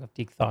catalog of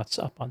Deeg Thoughts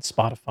up on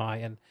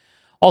Spotify, and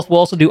we'll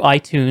also do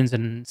iTunes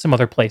and some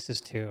other places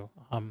too.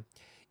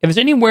 If there's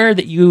anywhere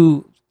that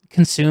you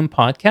consume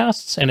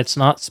podcasts and it's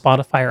not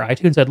Spotify or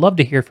iTunes, I'd love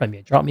to hear from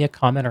you. Drop me a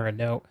comment or a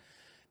note,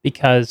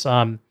 because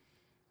I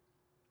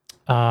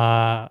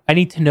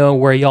need to know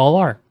where y'all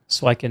are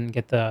so I can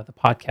get the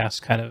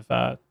podcast kind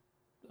of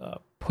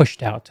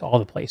pushed out to all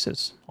the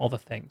places, all the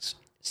things.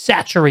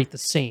 Saturate the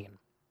scene.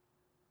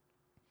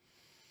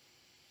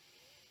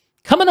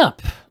 Coming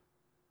up.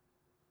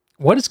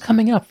 What is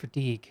coming up for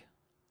Deeg?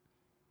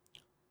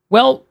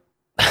 Well,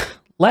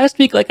 last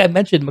week, like I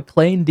mentioned,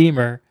 McLean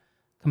Deemer,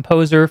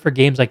 composer for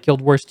games like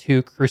Guild Wars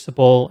 2,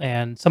 Crucible,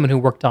 and someone who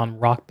worked on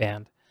Rock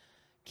Band,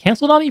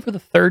 canceled on me for the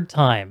 3rd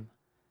time.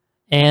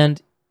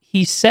 And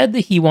he said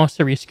that he wants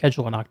to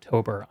reschedule in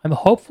October. I'm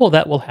hopeful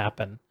that will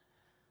happen.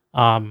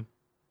 But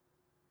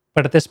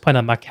at this point,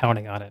 I'm not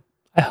counting on it.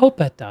 I hope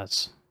that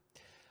does.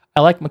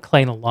 I like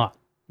McLean a lot.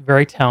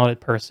 Very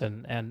talented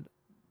person. And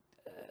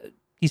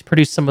he's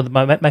produced some of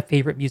my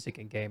favorite music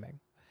in gaming.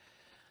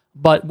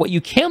 But what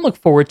you can look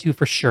forward to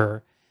for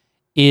sure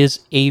is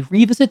a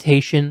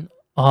revisitation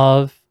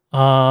of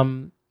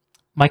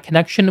my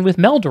connection with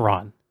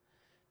Melderon.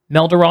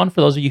 Melderon,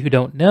 for those of you who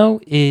don't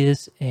know,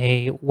 is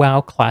a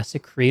WoW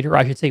classic creator.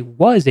 I should say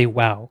was a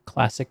WoW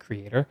classic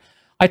creator.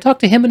 I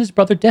talked to him and his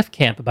brother Def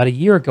Camp about a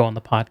year ago on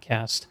the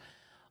podcast,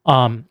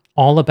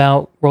 all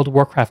about World of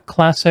Warcraft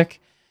Classic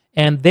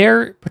and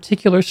their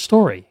particular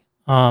story.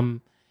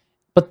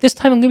 But this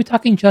time I'm going to be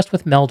talking just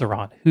with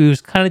Melderon,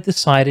 who's kind of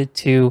decided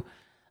to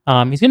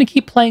he's going to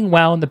keep playing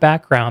WoW in the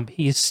background.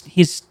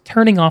 He's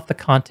turning off the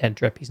content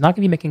drip. He's not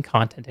going to be making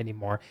content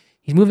anymore.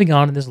 He's moving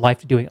on in his life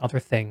to doing other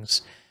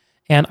things.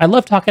 And I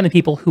love talking to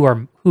people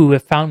who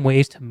have found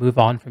ways to move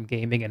on from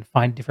gaming and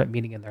find different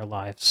meaning in their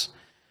lives.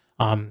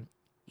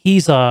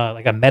 He's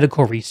like a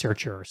medical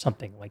researcher or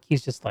something. Like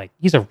he's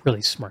a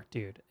really smart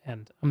dude.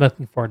 And I'm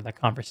looking forward to that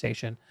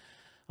conversation.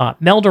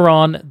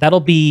 Melderon, that'll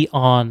be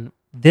on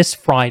this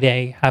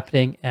Friday,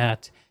 happening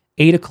at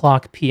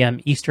 8:00 p.m.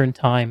 Eastern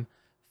Time,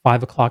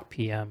 5:00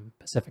 p.m.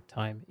 Pacific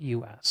Time,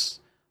 US,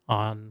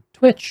 on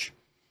Twitch.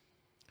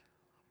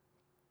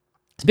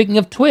 Speaking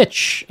of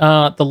Twitch,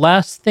 the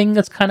last thing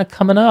that's kind of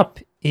coming up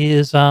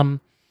is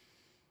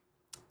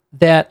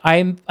that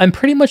I'm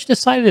pretty much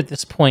decided at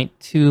this point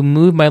to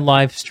move my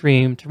live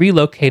stream, to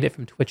relocate it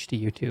from Twitch to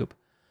YouTube.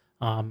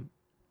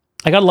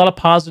 I got a lot of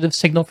positive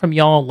signal from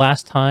y'all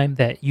last time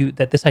that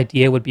this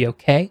idea would be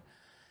okay,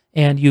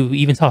 and you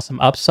even saw some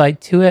upside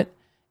to it.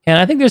 And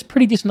I think there's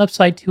pretty decent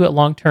upside to it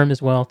long term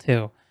as well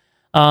too.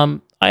 I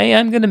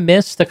am going to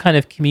miss the kind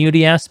of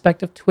community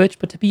aspect of Twitch,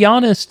 but to be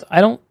honest, I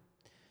don't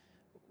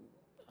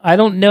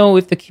know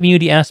if the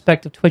community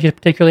aspect of Twitch is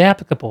particularly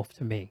applicable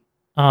to me.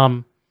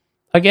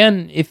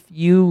 Again, if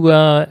you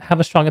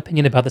have a strong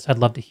opinion about this, I'd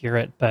love to hear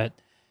it. But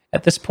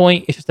at this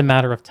point, it's just a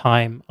matter of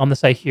time.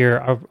 Unless I hear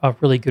a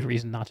really good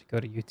reason not to go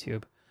to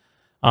YouTube.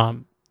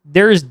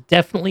 There is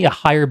definitely a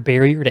higher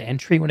barrier to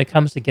entry when it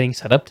comes to getting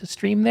set up to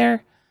stream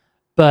there.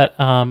 But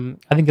I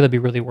think it'll be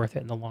really worth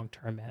it in the long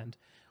term. And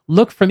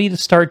look for me to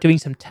start doing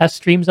some test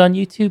streams on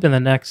YouTube in the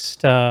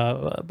next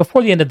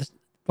before the end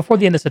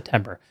of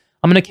September.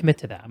 I'm going to commit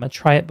to that. I'm going to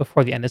try it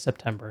before the end of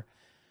September,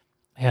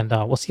 and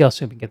we'll see how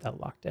soon we can get that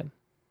locked in.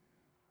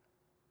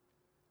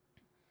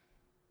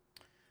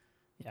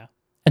 Yeah,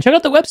 and check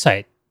out the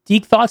website,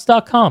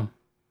 deekthoughts.com.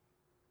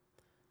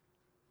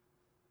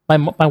 My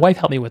wife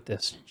helped me with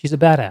this. She's a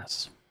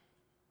badass.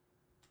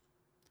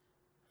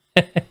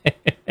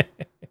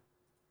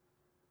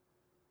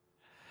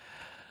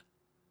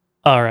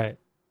 All right.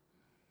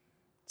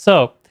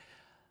 So,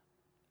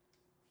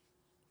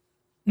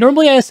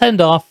 normally I send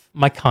off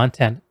my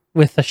content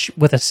with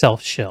a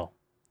self shill,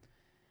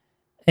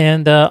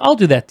 and I'll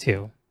do that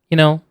too. You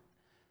know,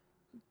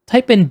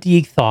 type in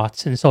Deeg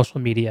Thoughts in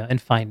social media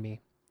and find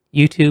me.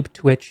 YouTube,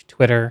 Twitch,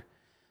 Twitter.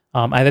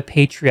 I have a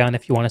Patreon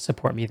if you want to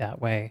support me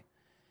that way,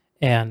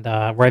 and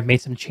where I've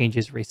made some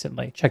changes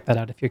recently. Check that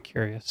out if you're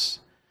curious.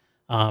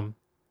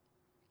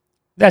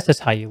 That's just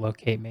how you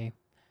locate me.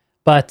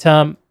 But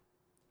I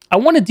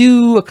want to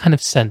do a kind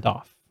of send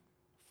off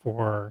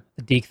for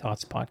the Deeg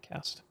Thoughts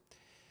podcast.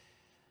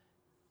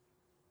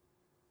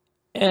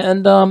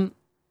 And I'm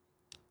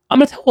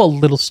going to tell a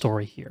little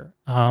story here.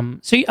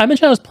 So I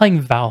mentioned I was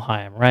playing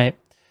Valheim, right?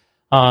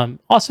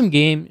 Awesome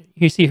game.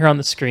 You see here on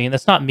the screen.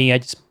 That's not me. I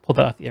just pulled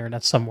it off the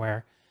internet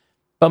somewhere.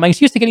 But my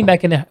excuse to getting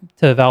back into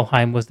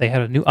Valheim was they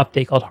had a new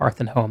update called Hearth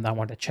and Home that I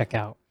wanted to check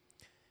out.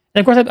 And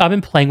of course, I've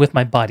been playing with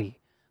my buddy.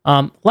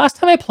 Last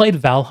time I played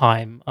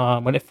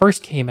Valheim, when it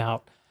first came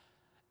out,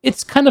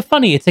 it's kind of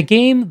funny. It's a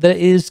game that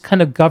is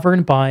kind of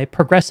governed by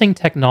progressing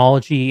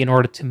technology in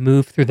order to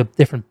move through the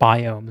different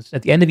biomes.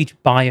 At the end of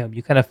each biome,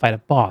 you kind of fight a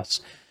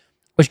boss,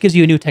 which gives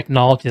you a new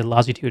technology that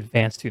allows you to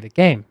advance through the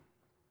game,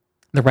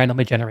 the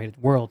randomly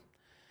generated world.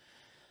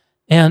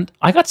 And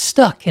I got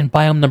stuck in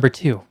biome number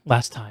 2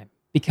 last time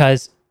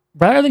because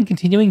rather than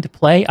continuing to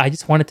play, I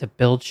just wanted to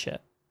build shit.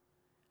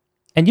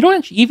 And you don't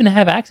actually even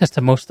have access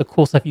to most of the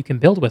cool stuff you can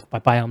build with by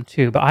biome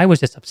 2, but I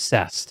was just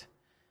obsessed.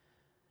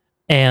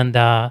 And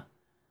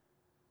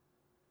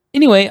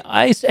anyway,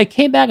 I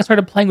came back and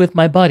started playing with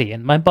my buddy,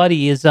 and my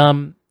buddy is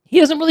he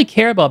doesn't really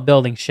care about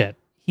building shit.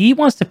 He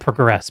wants to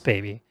progress,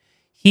 baby.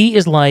 He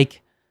is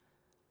like,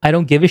 I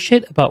don't give a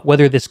shit about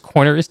whether this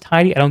corner is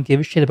tidy. I don't give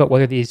a shit about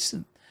whether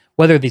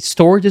the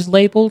storage is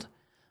labeled.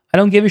 I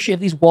don't give a shit if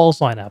these walls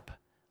line up.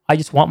 I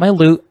just want my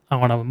loot. I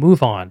want to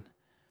move on.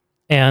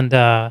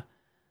 And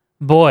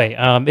boy,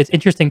 it's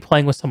interesting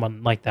playing with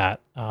someone like that.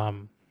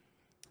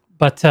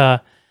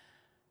 But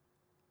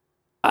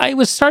I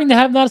was starting to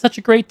have not such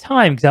a great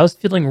time because I was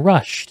feeling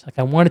rushed. Like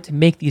I wanted to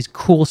make these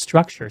cool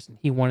structures and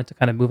he wanted to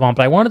kind of move on,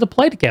 but I wanted to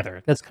play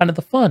together. That's kind of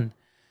the fun.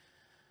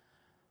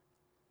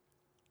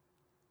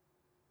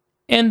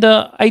 And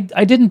I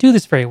didn't do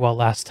this very well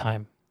last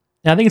time.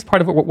 And I think it's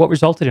part of what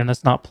resulted in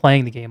us not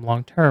playing the game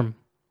long term.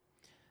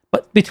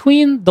 But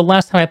between the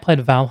last time I played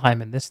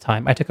Valheim and this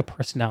time, I took a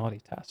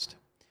personality test.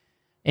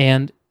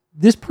 And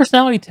this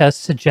personality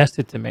test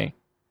suggested to me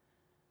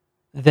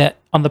that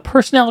on the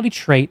personality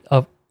trait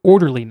of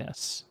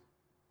orderliness,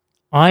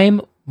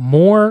 I'm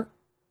more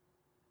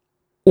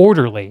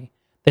orderly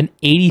than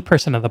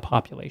 80% of the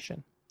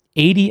population.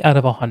 80 out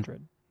of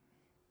 100.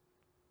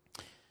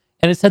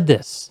 And it said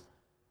this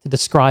to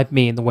describe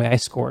me and the way I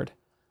scored.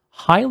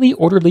 Highly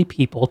orderly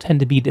people tend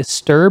to be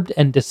disturbed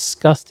and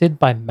disgusted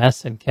by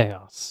mess and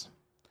chaos.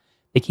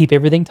 They keep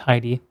everything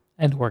tidy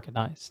and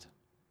organized.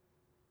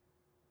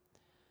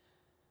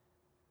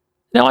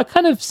 Now, I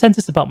kind of sensed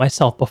this about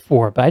myself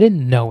before, but I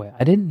didn't know it.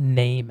 I didn't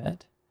name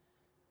it.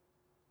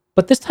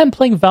 But this time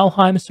playing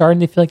Valheim, starting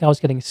to feel like I was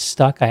getting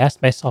stuck, I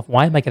asked myself,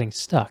 why am I getting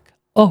stuck?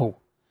 Oh,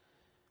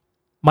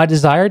 my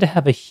desire to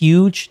have a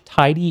huge,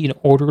 tidy, and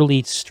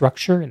orderly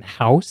structure and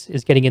house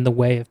is getting in the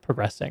way of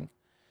progressing.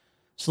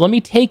 So let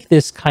me take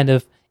this kind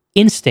of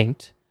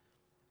instinct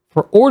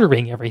for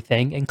ordering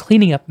everything and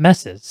cleaning up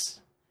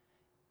messes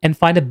and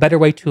find a better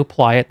way to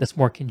apply it that's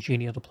more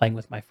congenial to playing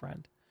with my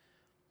friend.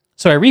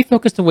 So I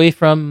refocused away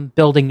from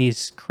building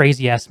these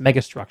crazy-ass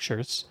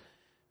megastructures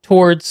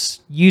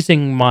towards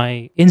using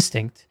my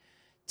instinct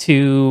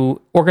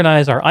to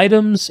organize our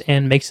items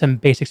and make some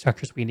basic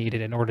structures we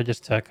needed in order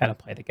just to kind of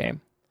play the game.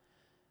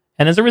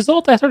 And as a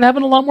result, I started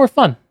having a lot more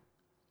fun.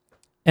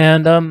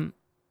 And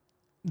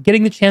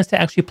getting the chance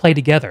to actually play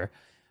together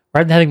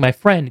rather than having my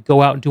friend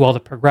go out and do all the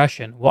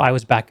progression while I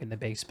was back in the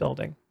base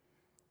building.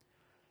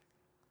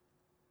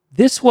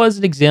 This was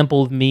an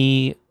example of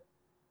me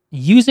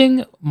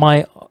using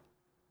my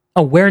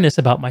awareness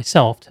about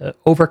myself to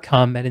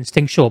overcome an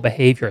instinctual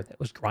behavior that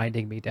was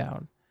grinding me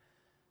down.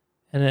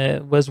 And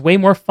it was way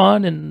more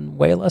fun and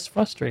way less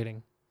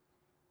frustrating.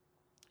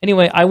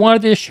 Anyway, I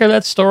wanted to share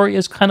that story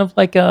as kind of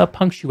like a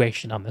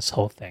punctuation on this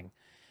whole thing.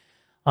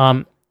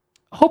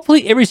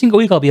 Hopefully every single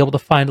week I'll be able to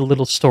find a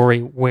little story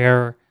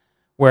where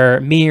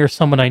me or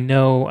someone I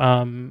know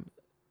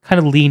kind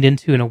of leaned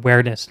into an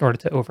awareness in order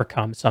to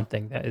overcome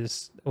something that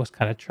was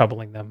kind of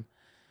troubling them.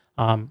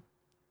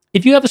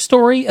 If you have a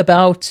story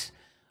about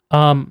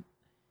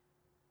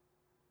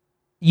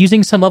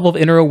using some level of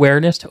inner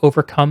awareness to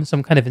overcome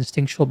some kind of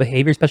instinctual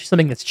behavior, especially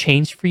something that's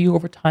changed for you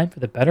over time for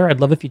the better, I'd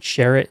love if you'd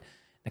share it in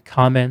the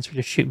comments or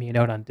just shoot me a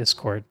note on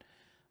Discord.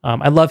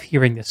 I love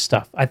hearing this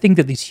stuff. I think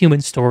that these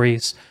human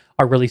stories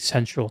are really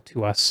central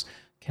to us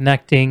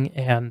connecting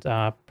and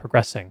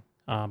progressing,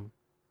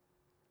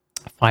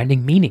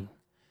 finding meaning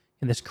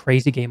in this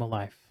crazy game of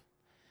life.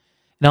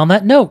 And on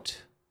that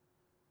note,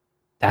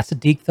 that's a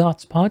Deep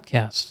Thoughts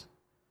podcast.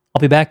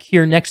 I'll be back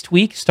here next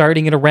week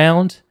starting at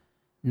around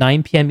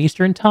 9 p.m.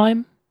 Eastern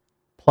Time,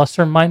 plus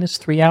or minus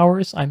 3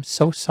 hours. I'm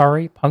so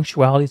sorry.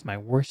 Punctuality is my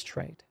worst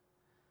trait.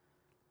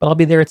 But I'll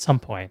be there at some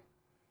point.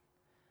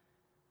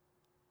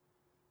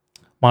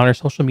 Monitor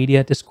social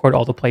media, Discord,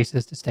 all the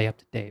places to stay up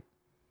to date.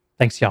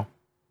 Thanks, y'all.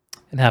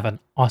 And have an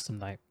awesome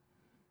night.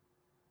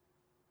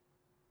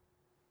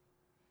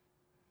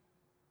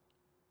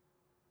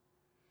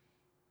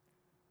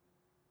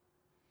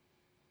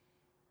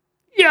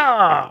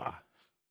 Yeah!